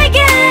alone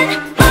again.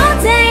 All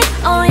day,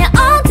 oh yeah,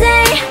 all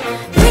day.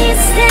 Please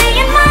stay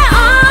in my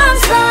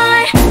arms, boy.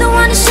 The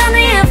one who showed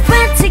me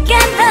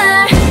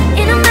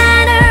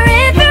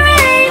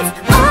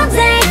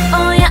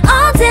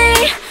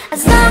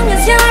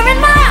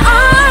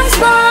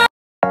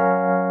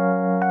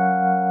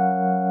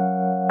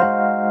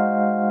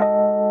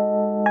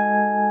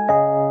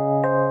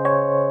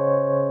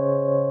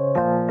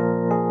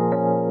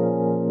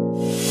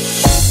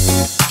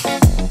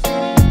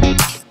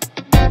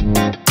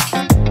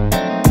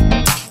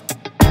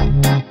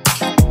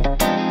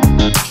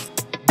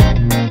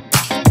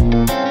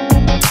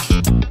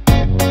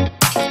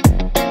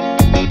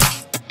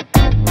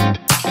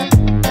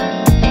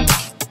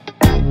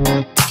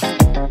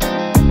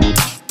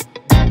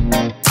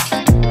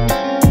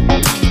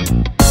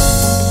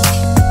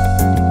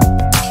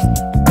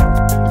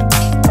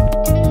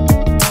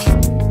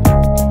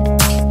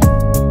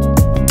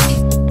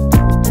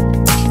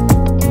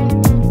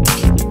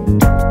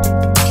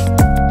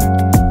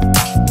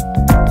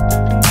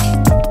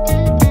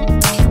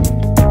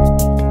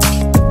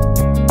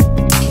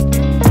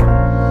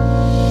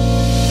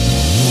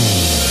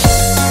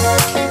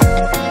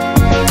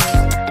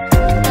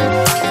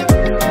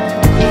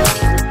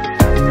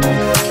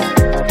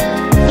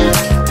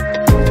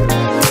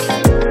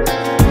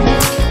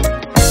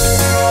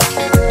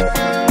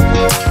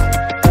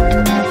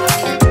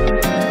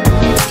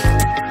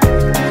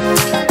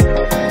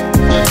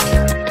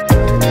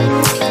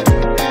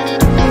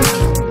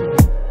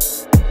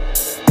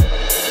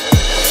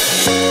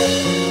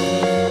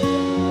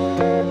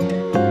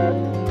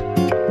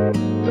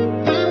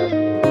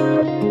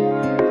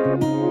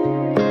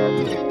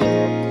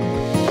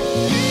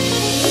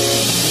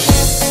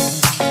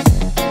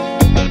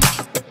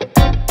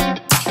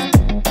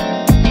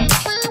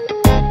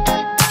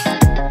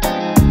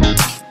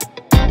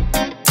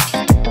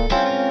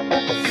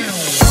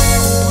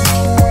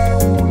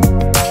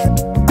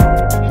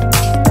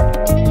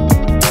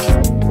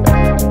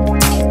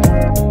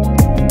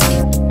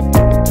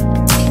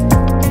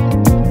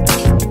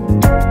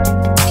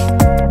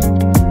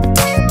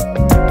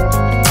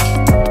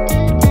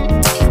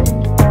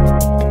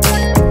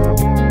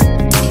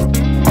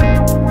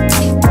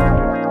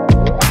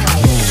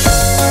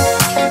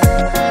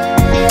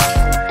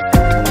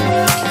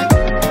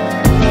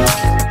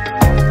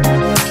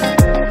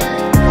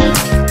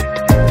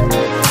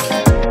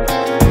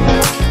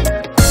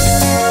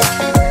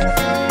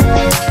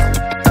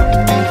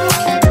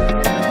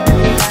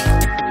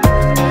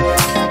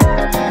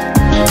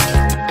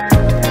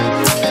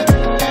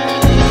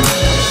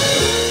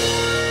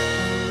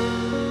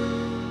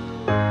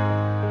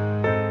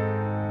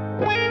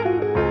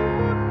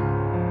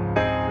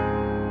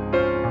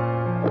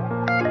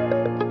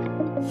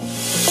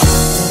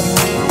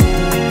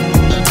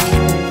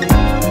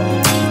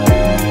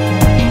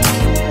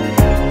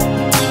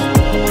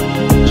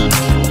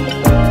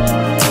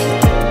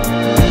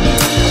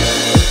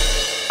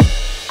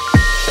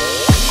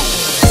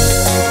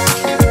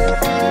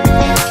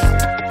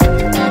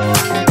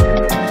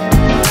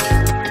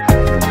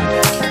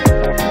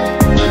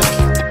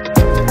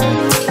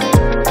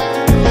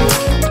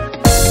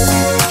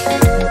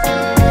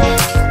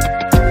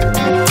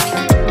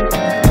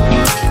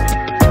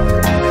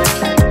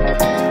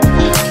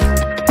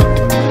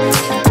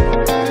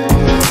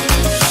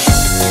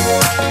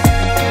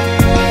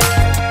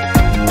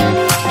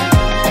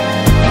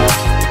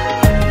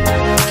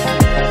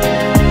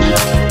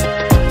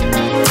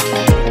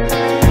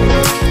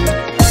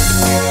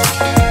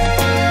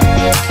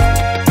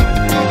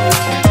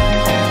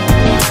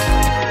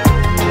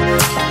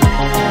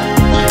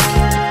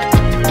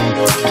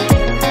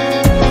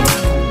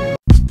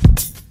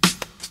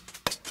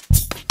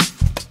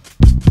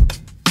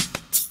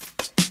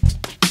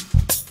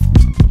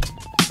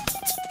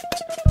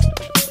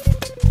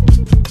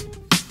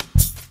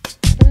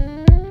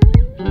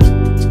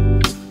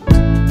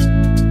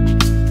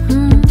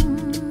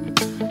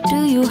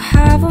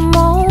have a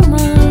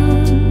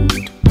moment,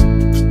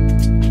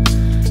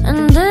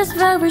 and this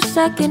very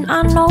second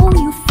I know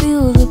you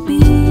feel the beat.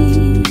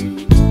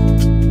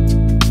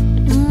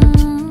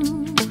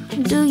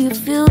 Do you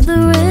feel the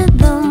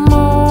rhythm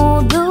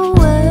all the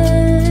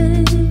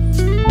way?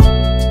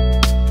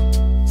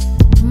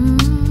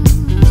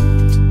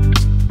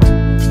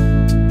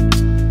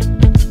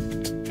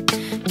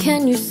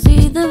 Can you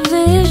see the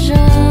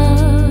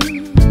vision?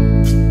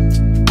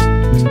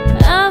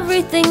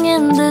 Everything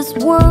in this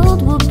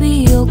world will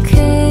be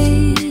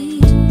okay.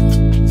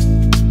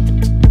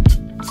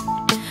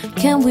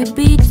 Can we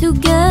be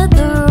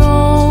together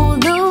all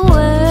the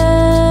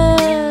way?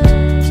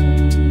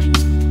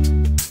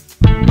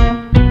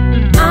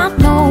 I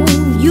know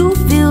you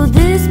feel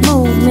this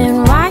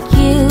movement right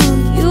here.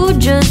 You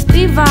just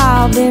be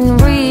vibing,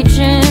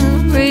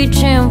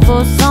 reaching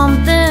for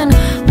something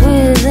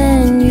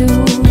within you.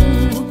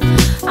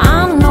 I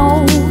know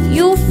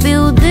you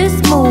feel this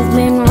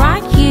movement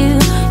right here.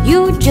 You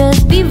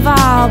just be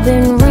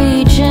vibing,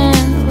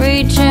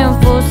 reaching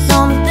for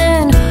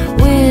something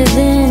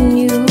within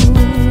you.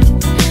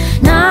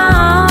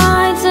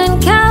 Nights in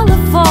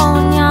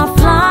California,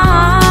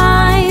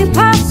 fly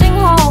passing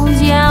homes,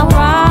 yeah,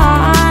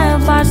 right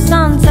by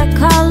sunset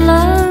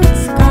colored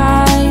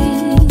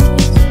skies.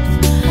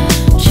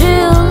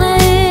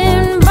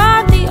 Chilling by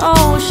the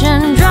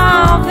ocean,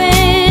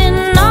 driving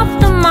up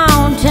the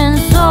mountain,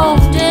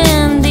 soaked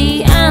in the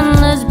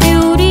endless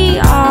beauty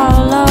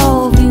all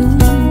of you.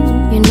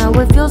 You know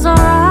it feels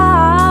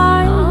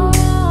alright,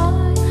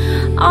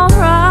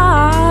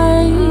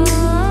 alright,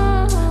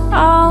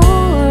 alright.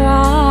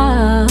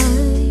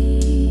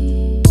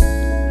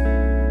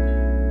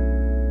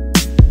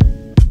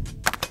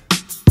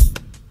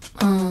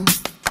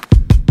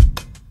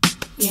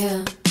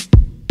 Yeah.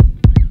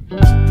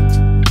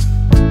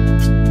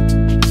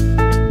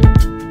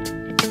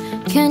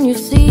 Can you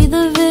see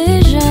the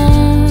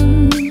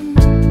vision?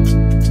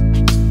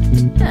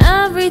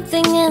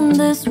 Everything in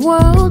this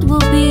world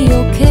will be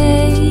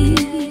okay.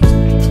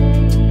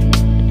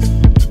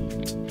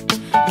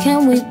 Can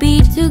we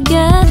be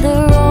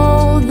together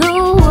all the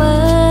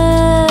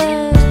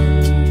way?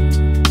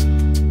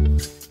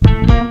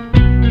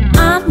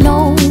 I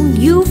know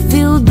you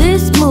feel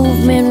this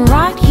movement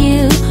right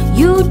here.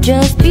 You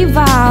just be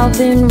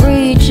vibing,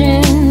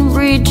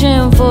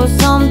 reaching for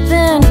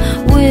something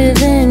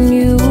within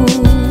you.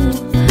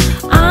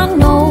 I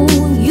know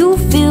you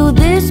feel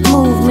this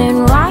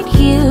movement right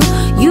here.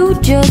 You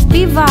just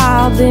be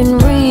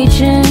vibing,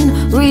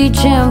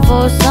 reaching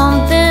for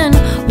something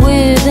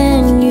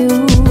within you.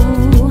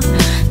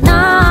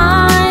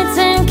 Nights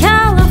in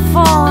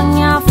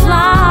California,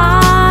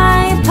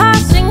 fly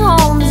passing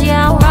homes,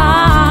 yeah,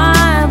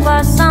 right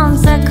by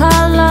sunset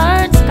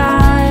colored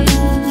skies.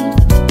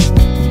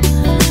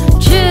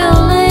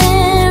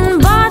 Chilling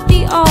by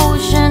the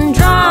ocean,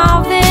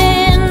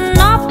 driving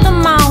up the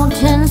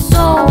mountain,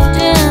 soaked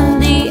in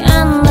the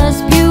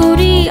endless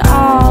beauty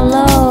all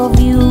of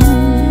you.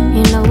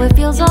 You know it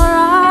feels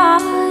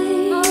alright,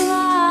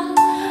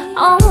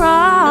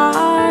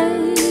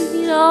 alright,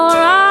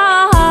 alright.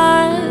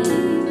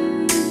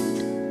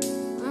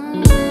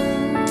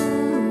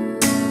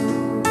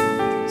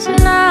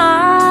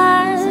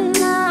 Tonight,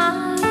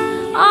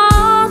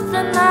 oh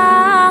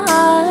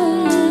tonight,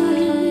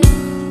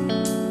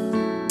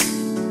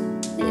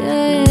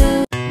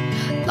 yeah.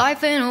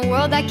 Life in a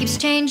world that keeps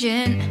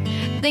changing.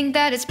 Think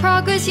that it's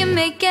progress you're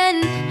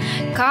making.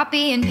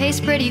 Copy and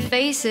paste pretty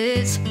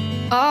faces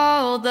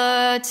all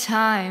the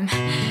time.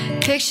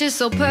 Pictures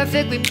so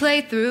perfect we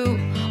play through,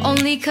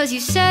 only cause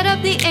you set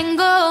up the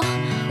angle.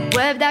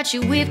 Web that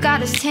you weave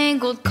got us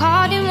tangled,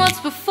 caught in what's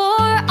before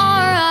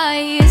our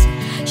eyes.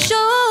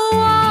 Show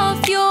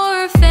off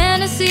your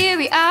fantasy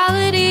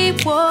reality,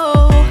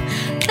 whoa,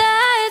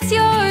 that's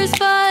yours,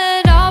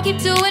 but I'll keep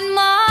doing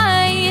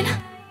mine.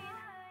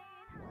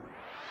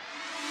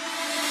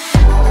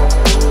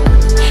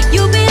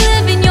 You'll be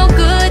living your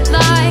good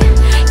life,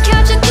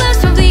 catch a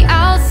glimpse from the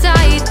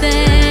outside,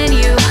 then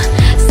you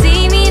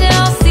see me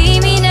now,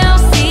 see me now,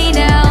 see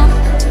now.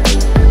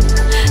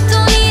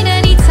 Don't need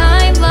any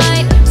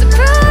timeline to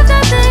prove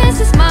that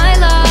this is my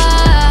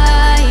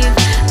life.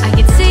 I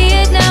can see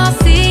it now,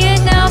 see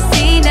it now,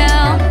 see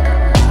now.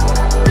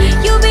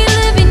 You'll be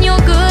living your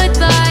good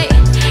life,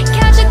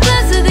 catch a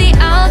glimpse of the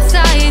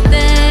outside,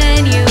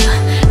 then you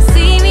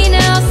see me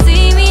now,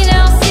 see me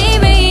now, see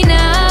me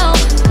now.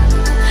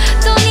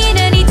 Don't need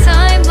any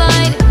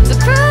timeline to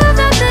prove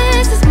that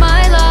this is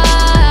my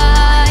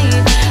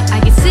life. I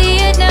can see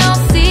it now,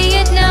 see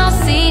it now,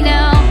 see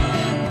now.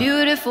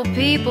 Beautiful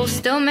people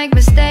still make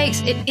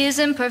mistakes. It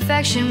isn't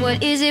perfection,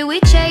 what is it we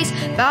chase?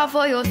 Bow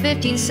for your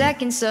 15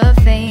 seconds of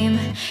fame.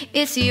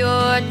 It's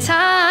your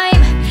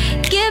time.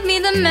 Give me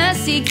the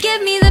messy,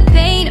 give me the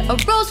pain. A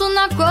rose will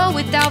not grow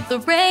without the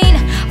rain.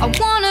 I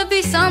wanna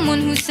be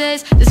someone who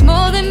says there's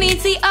more than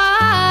meets the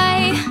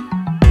eye.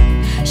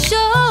 Show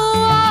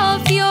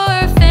off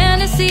your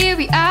fantasy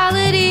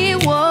reality,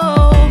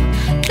 whoa,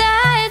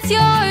 that's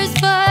yours,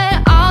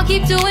 but I'll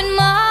keep doing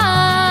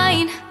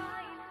mine.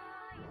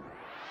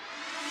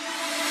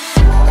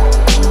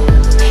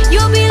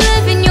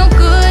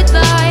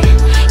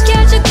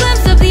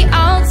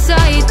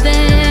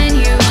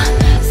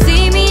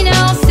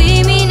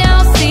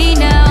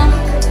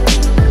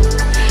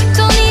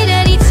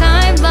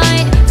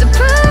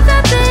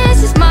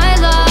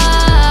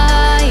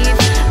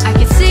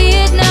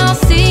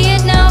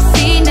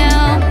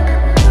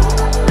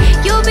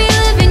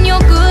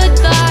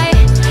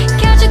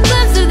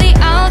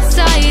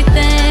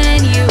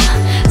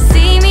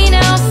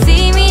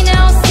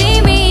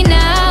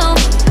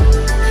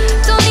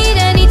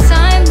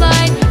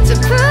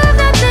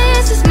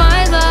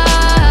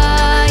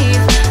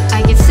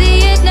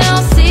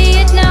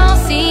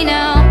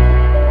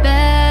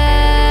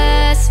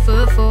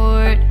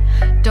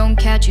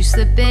 catch you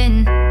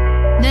slipping.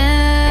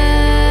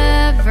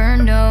 Never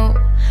know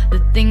the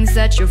things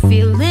that you're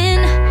feeling.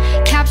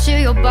 Capture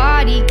your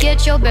body,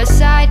 get your best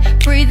side.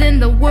 Breathe in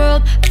the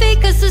world,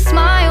 fake us a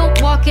smile.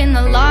 Walking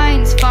the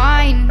lines,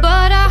 fine,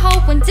 but I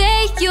hope one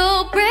day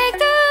you'll break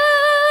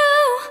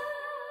through.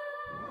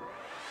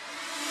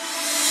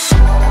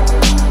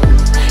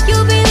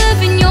 You'll be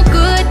living your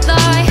good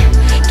life.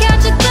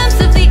 Catch a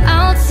glimpse of the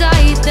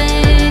outside,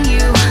 then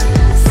you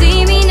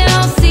see me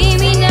now, see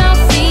me now,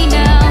 see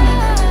now.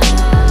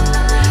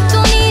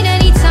 Don't need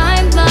any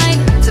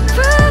timeline to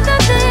prove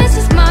that this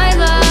is my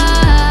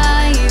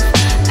life.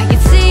 I can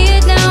see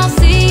it now,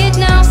 see it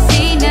now,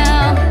 see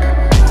now.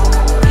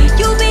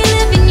 You'll be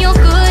living your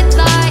good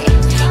life.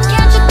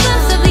 Catch a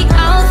glimpse of the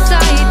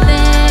outside,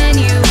 then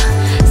you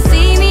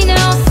see me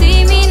now,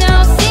 see me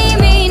now, see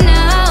me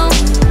now.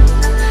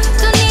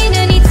 Don't need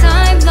any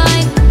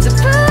timeline to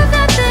prove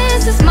that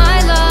this is my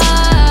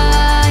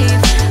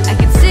life. I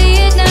can see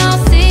it now,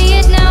 see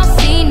it now,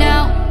 see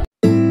now.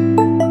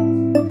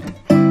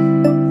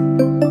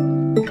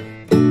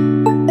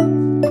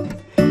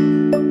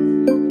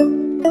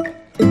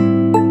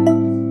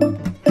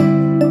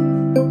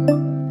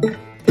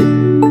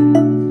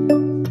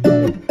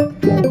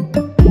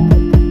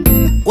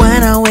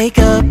 When I wake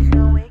up,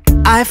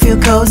 I feel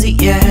cozy,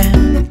 yeah.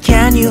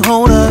 Can you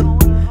hold up?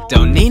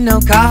 Don't need no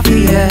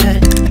coffee yet.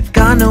 I've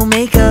got no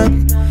makeup.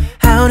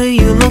 How do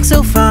you look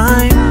so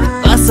fine?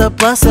 Bust up,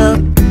 bust up.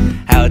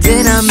 How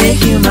did I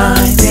make you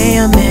mine? Stay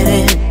a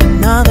minute,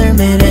 another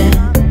minute.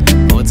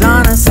 Hold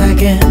on a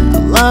second, I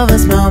love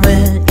this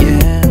moment,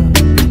 yeah.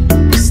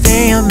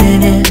 Stay a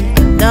minute,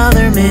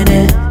 another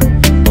minute.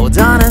 Hold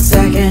on a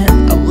second,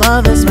 I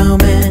love this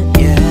moment,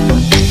 yeah.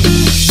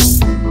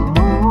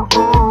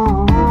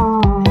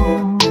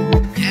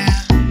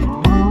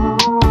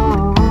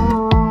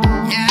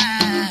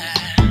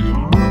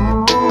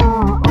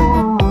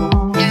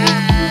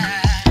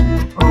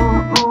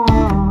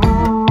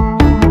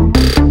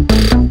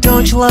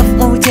 Don't you love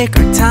when we take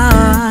our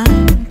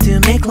time to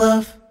make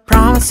love?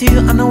 Promise you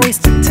I'm not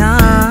wasting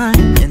time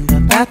in the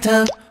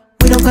bathtub.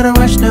 We don't gotta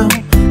rush, no,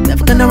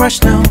 never gonna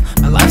rush, no.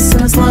 My life's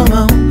in a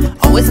slow-mo,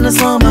 always in a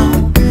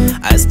slow-mo.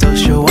 I still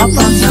show up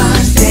on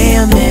time. Stay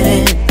a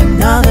minute,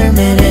 another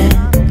minute.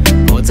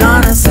 Hold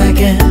on a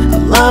second, I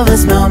love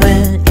this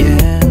moment,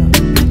 yeah.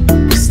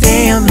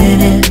 Stay a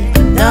minute,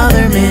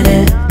 another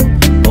minute.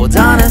 Hold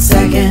on a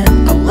second,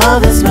 I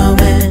love this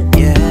moment,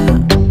 yeah.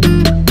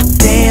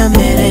 Stay a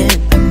minute,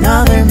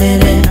 another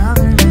minute.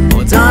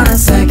 Hold on a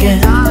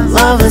second, I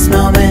love this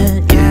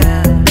moment,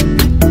 yeah.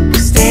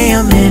 Stay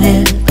a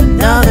minute,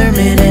 another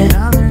minute.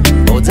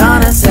 Hold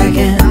on a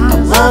second, I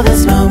love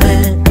this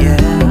moment, yeah.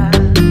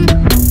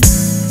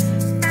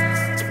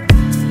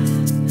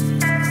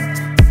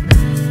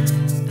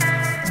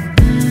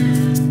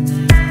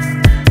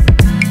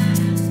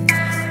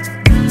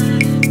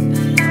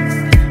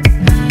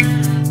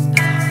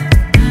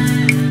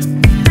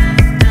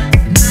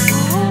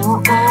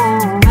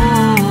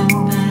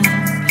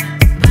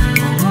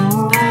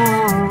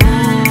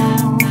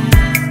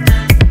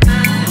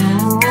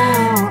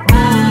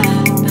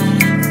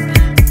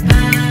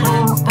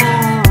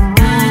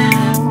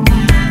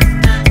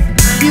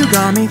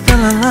 Got me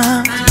feeling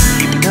loved,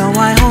 even though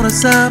I hold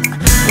us up.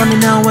 Let me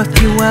know if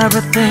you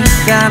ever think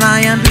that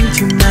I am being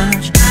too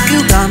much.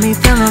 You got me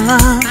feeling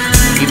loved,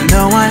 even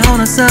though I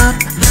hold us up.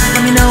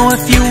 Let me know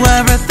if you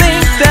ever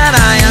think that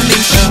I am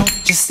being so.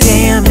 Just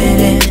stay a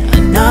minute,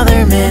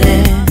 another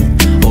minute.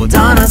 Hold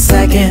on a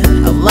second,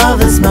 I love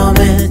this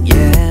moment,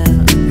 yeah.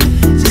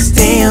 Just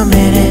stay a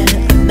minute,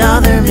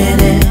 another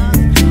minute.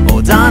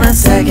 Hold on a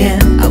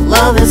second, I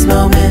love this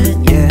moment,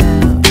 yeah.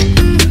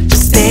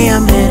 Just stay a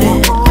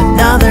minute,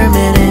 another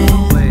minute.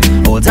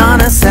 Hold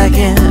on a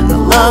second, I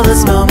love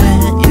this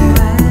moment,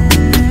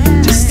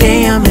 yeah. Just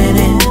stay a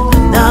minute,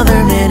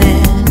 another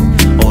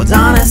minute. Hold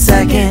on a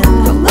second,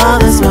 I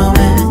love this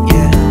moment,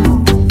 yeah.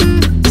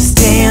 Just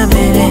stay a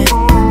minute.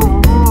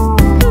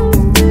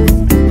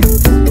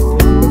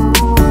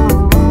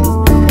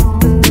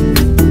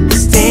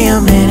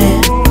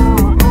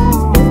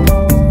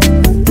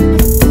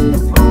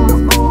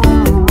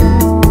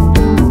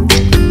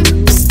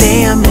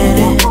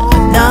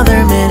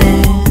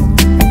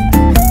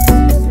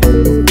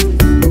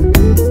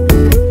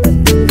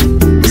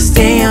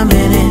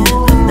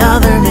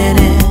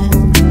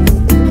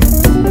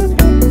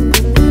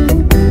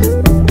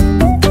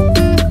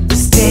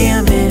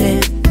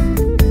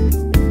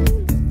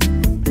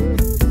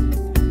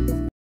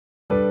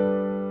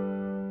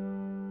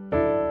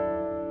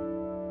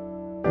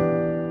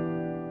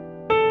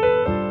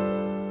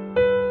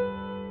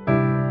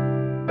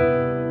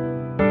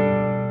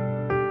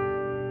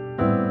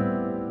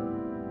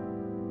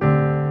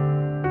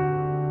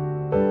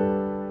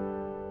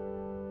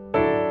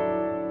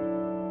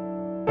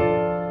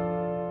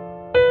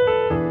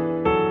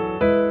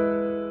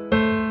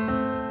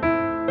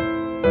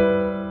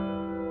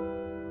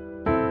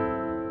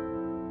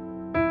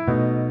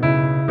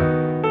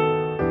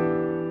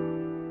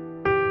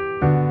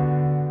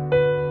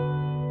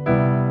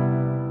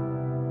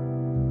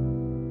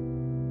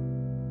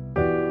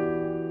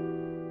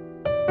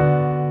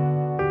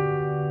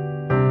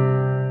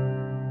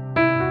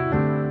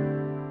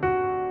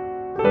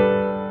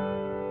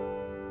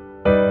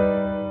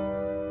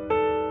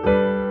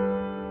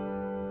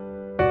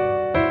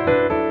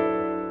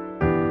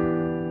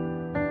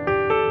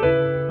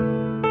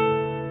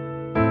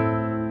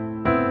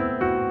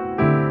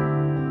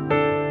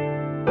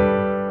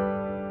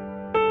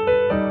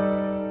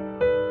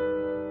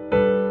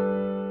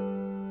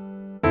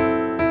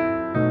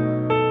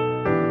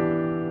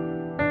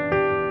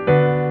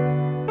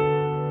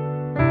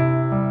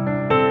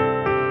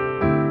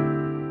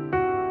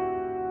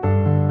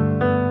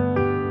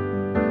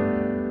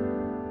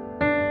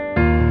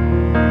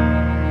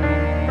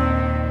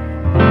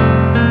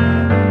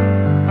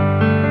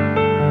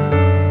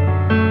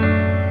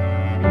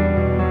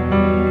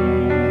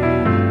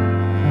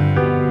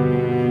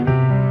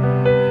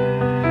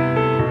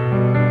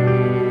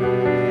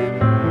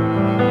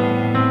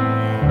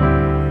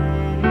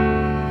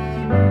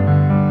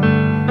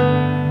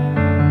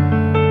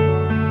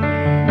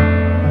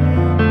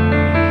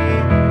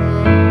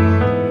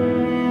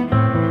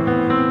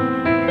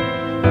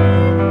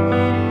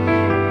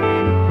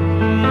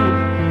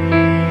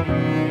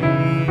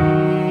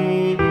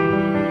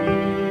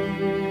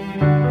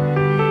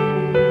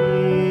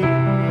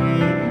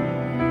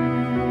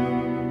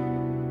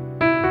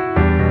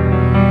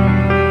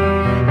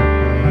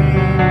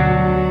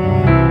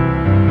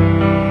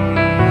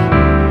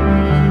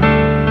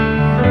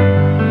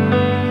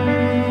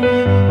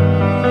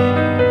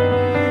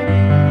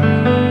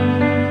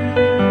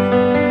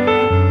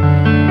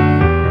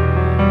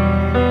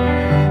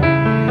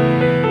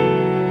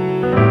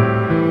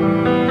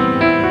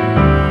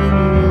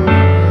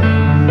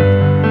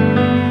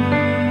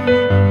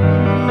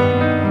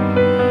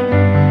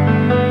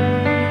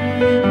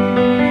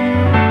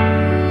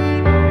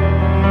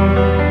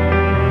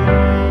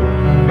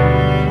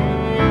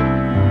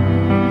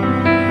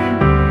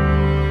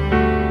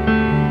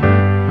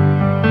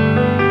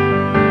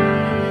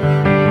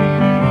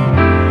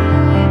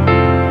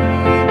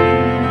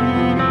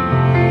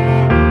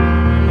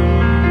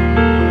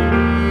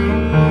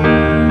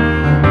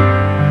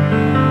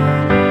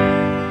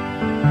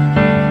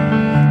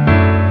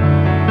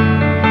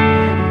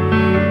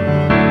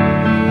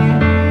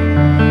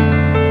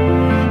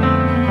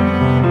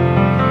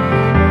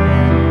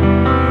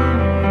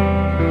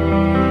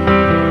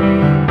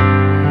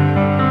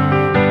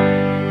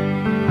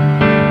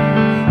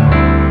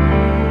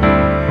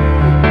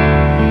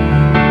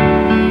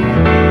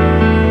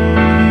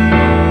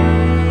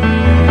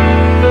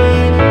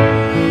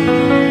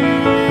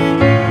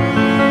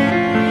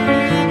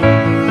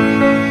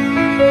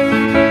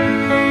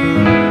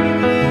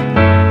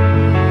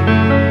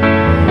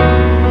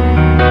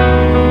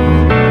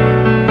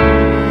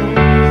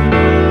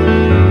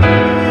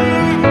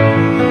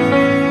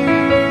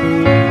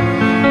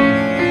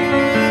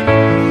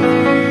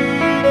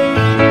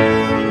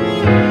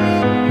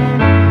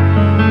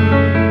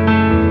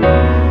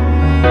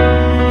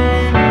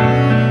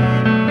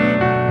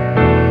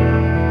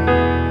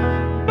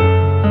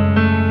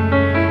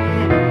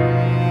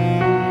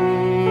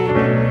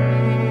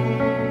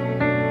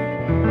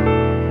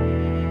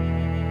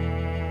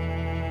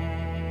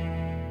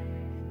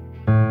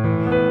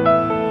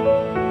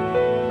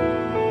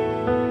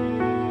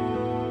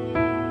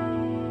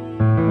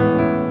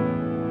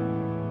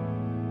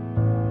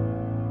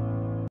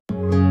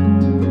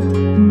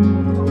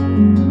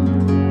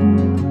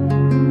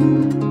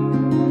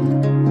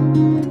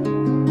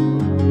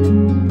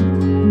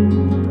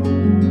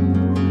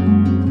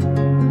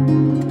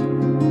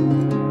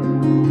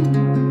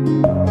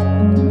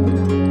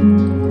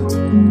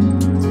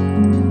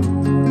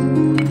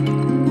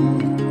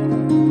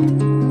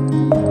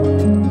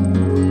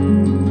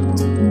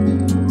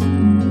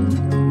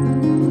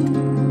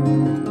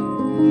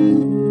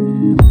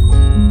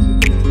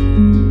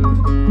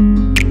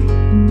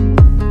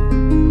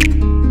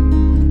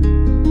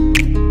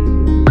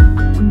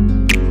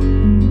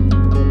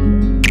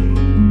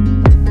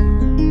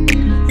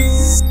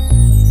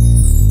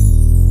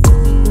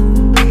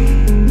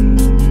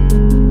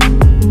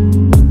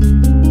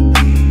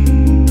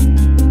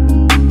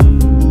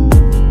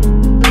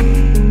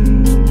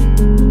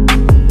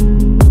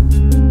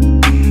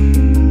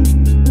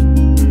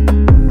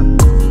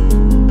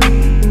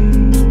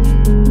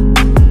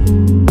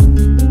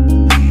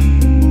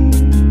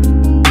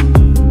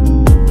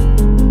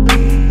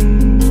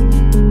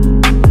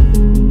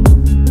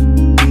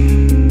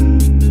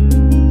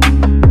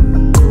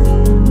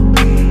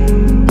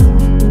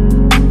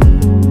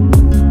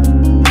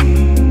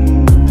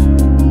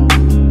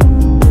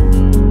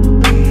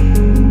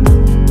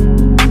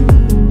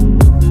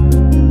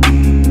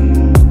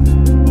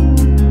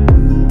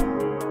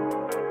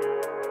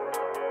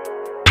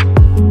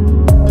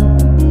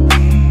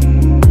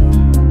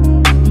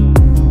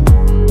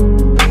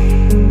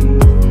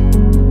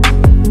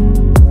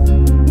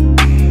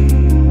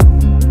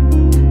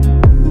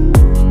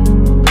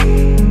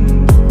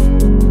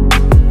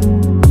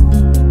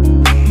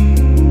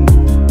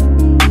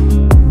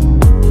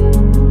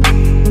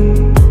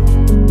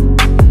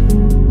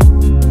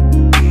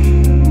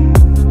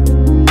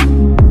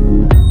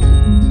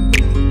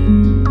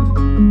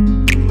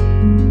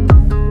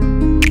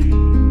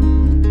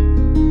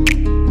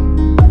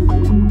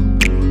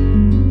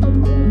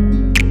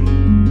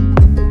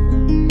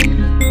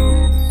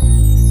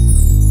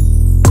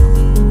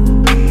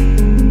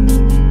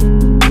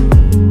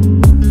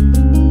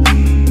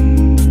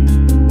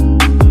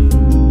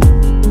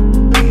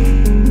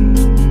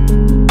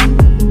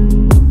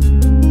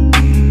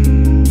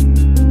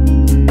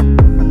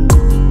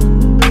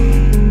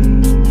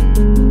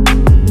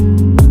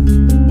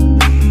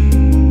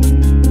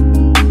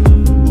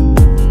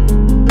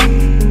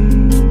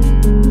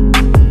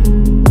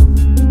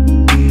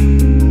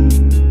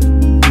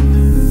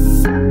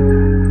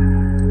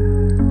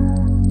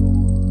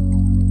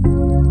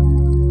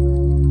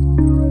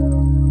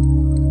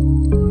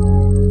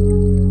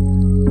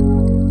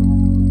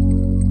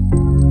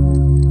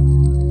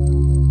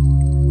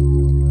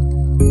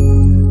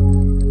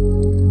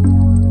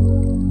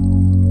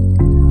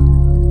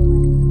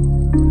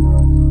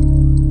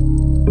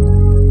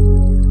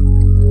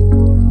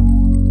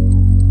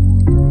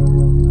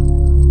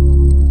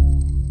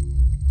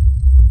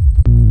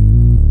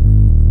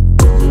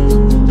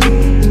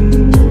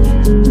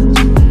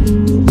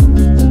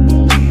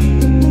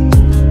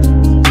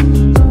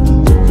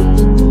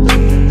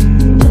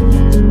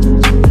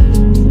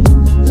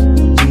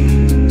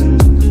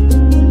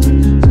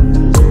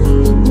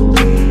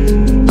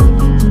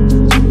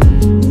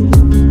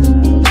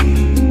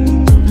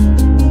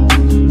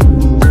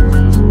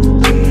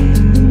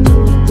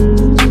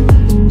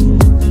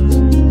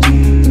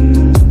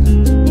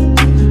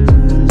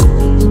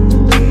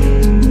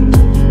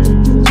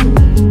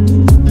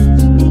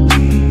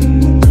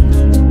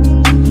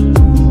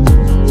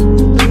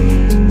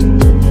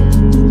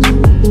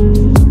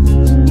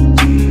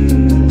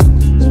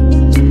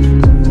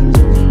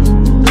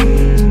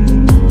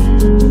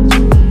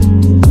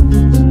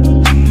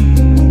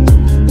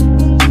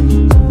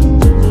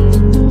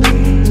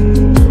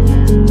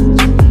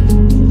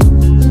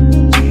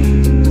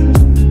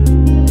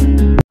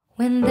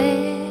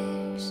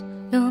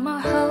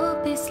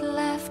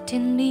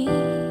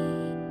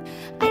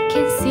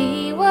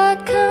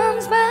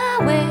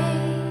 way,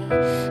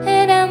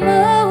 and I'm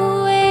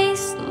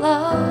always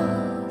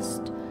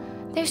lost.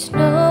 There's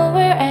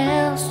nowhere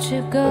else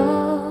to go.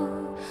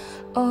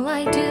 All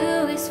I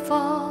do is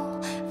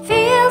fall.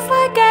 Feels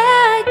like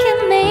I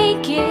can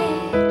make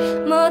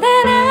it more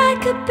than I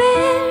could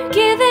bear.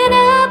 Giving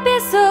up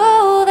is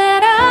all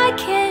that I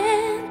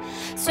can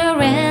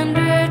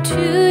surrender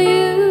to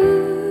you.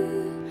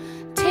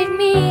 Take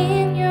me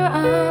in your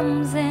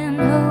arms and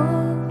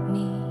hold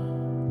me.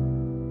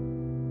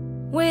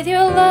 With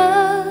your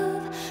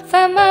love,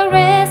 find my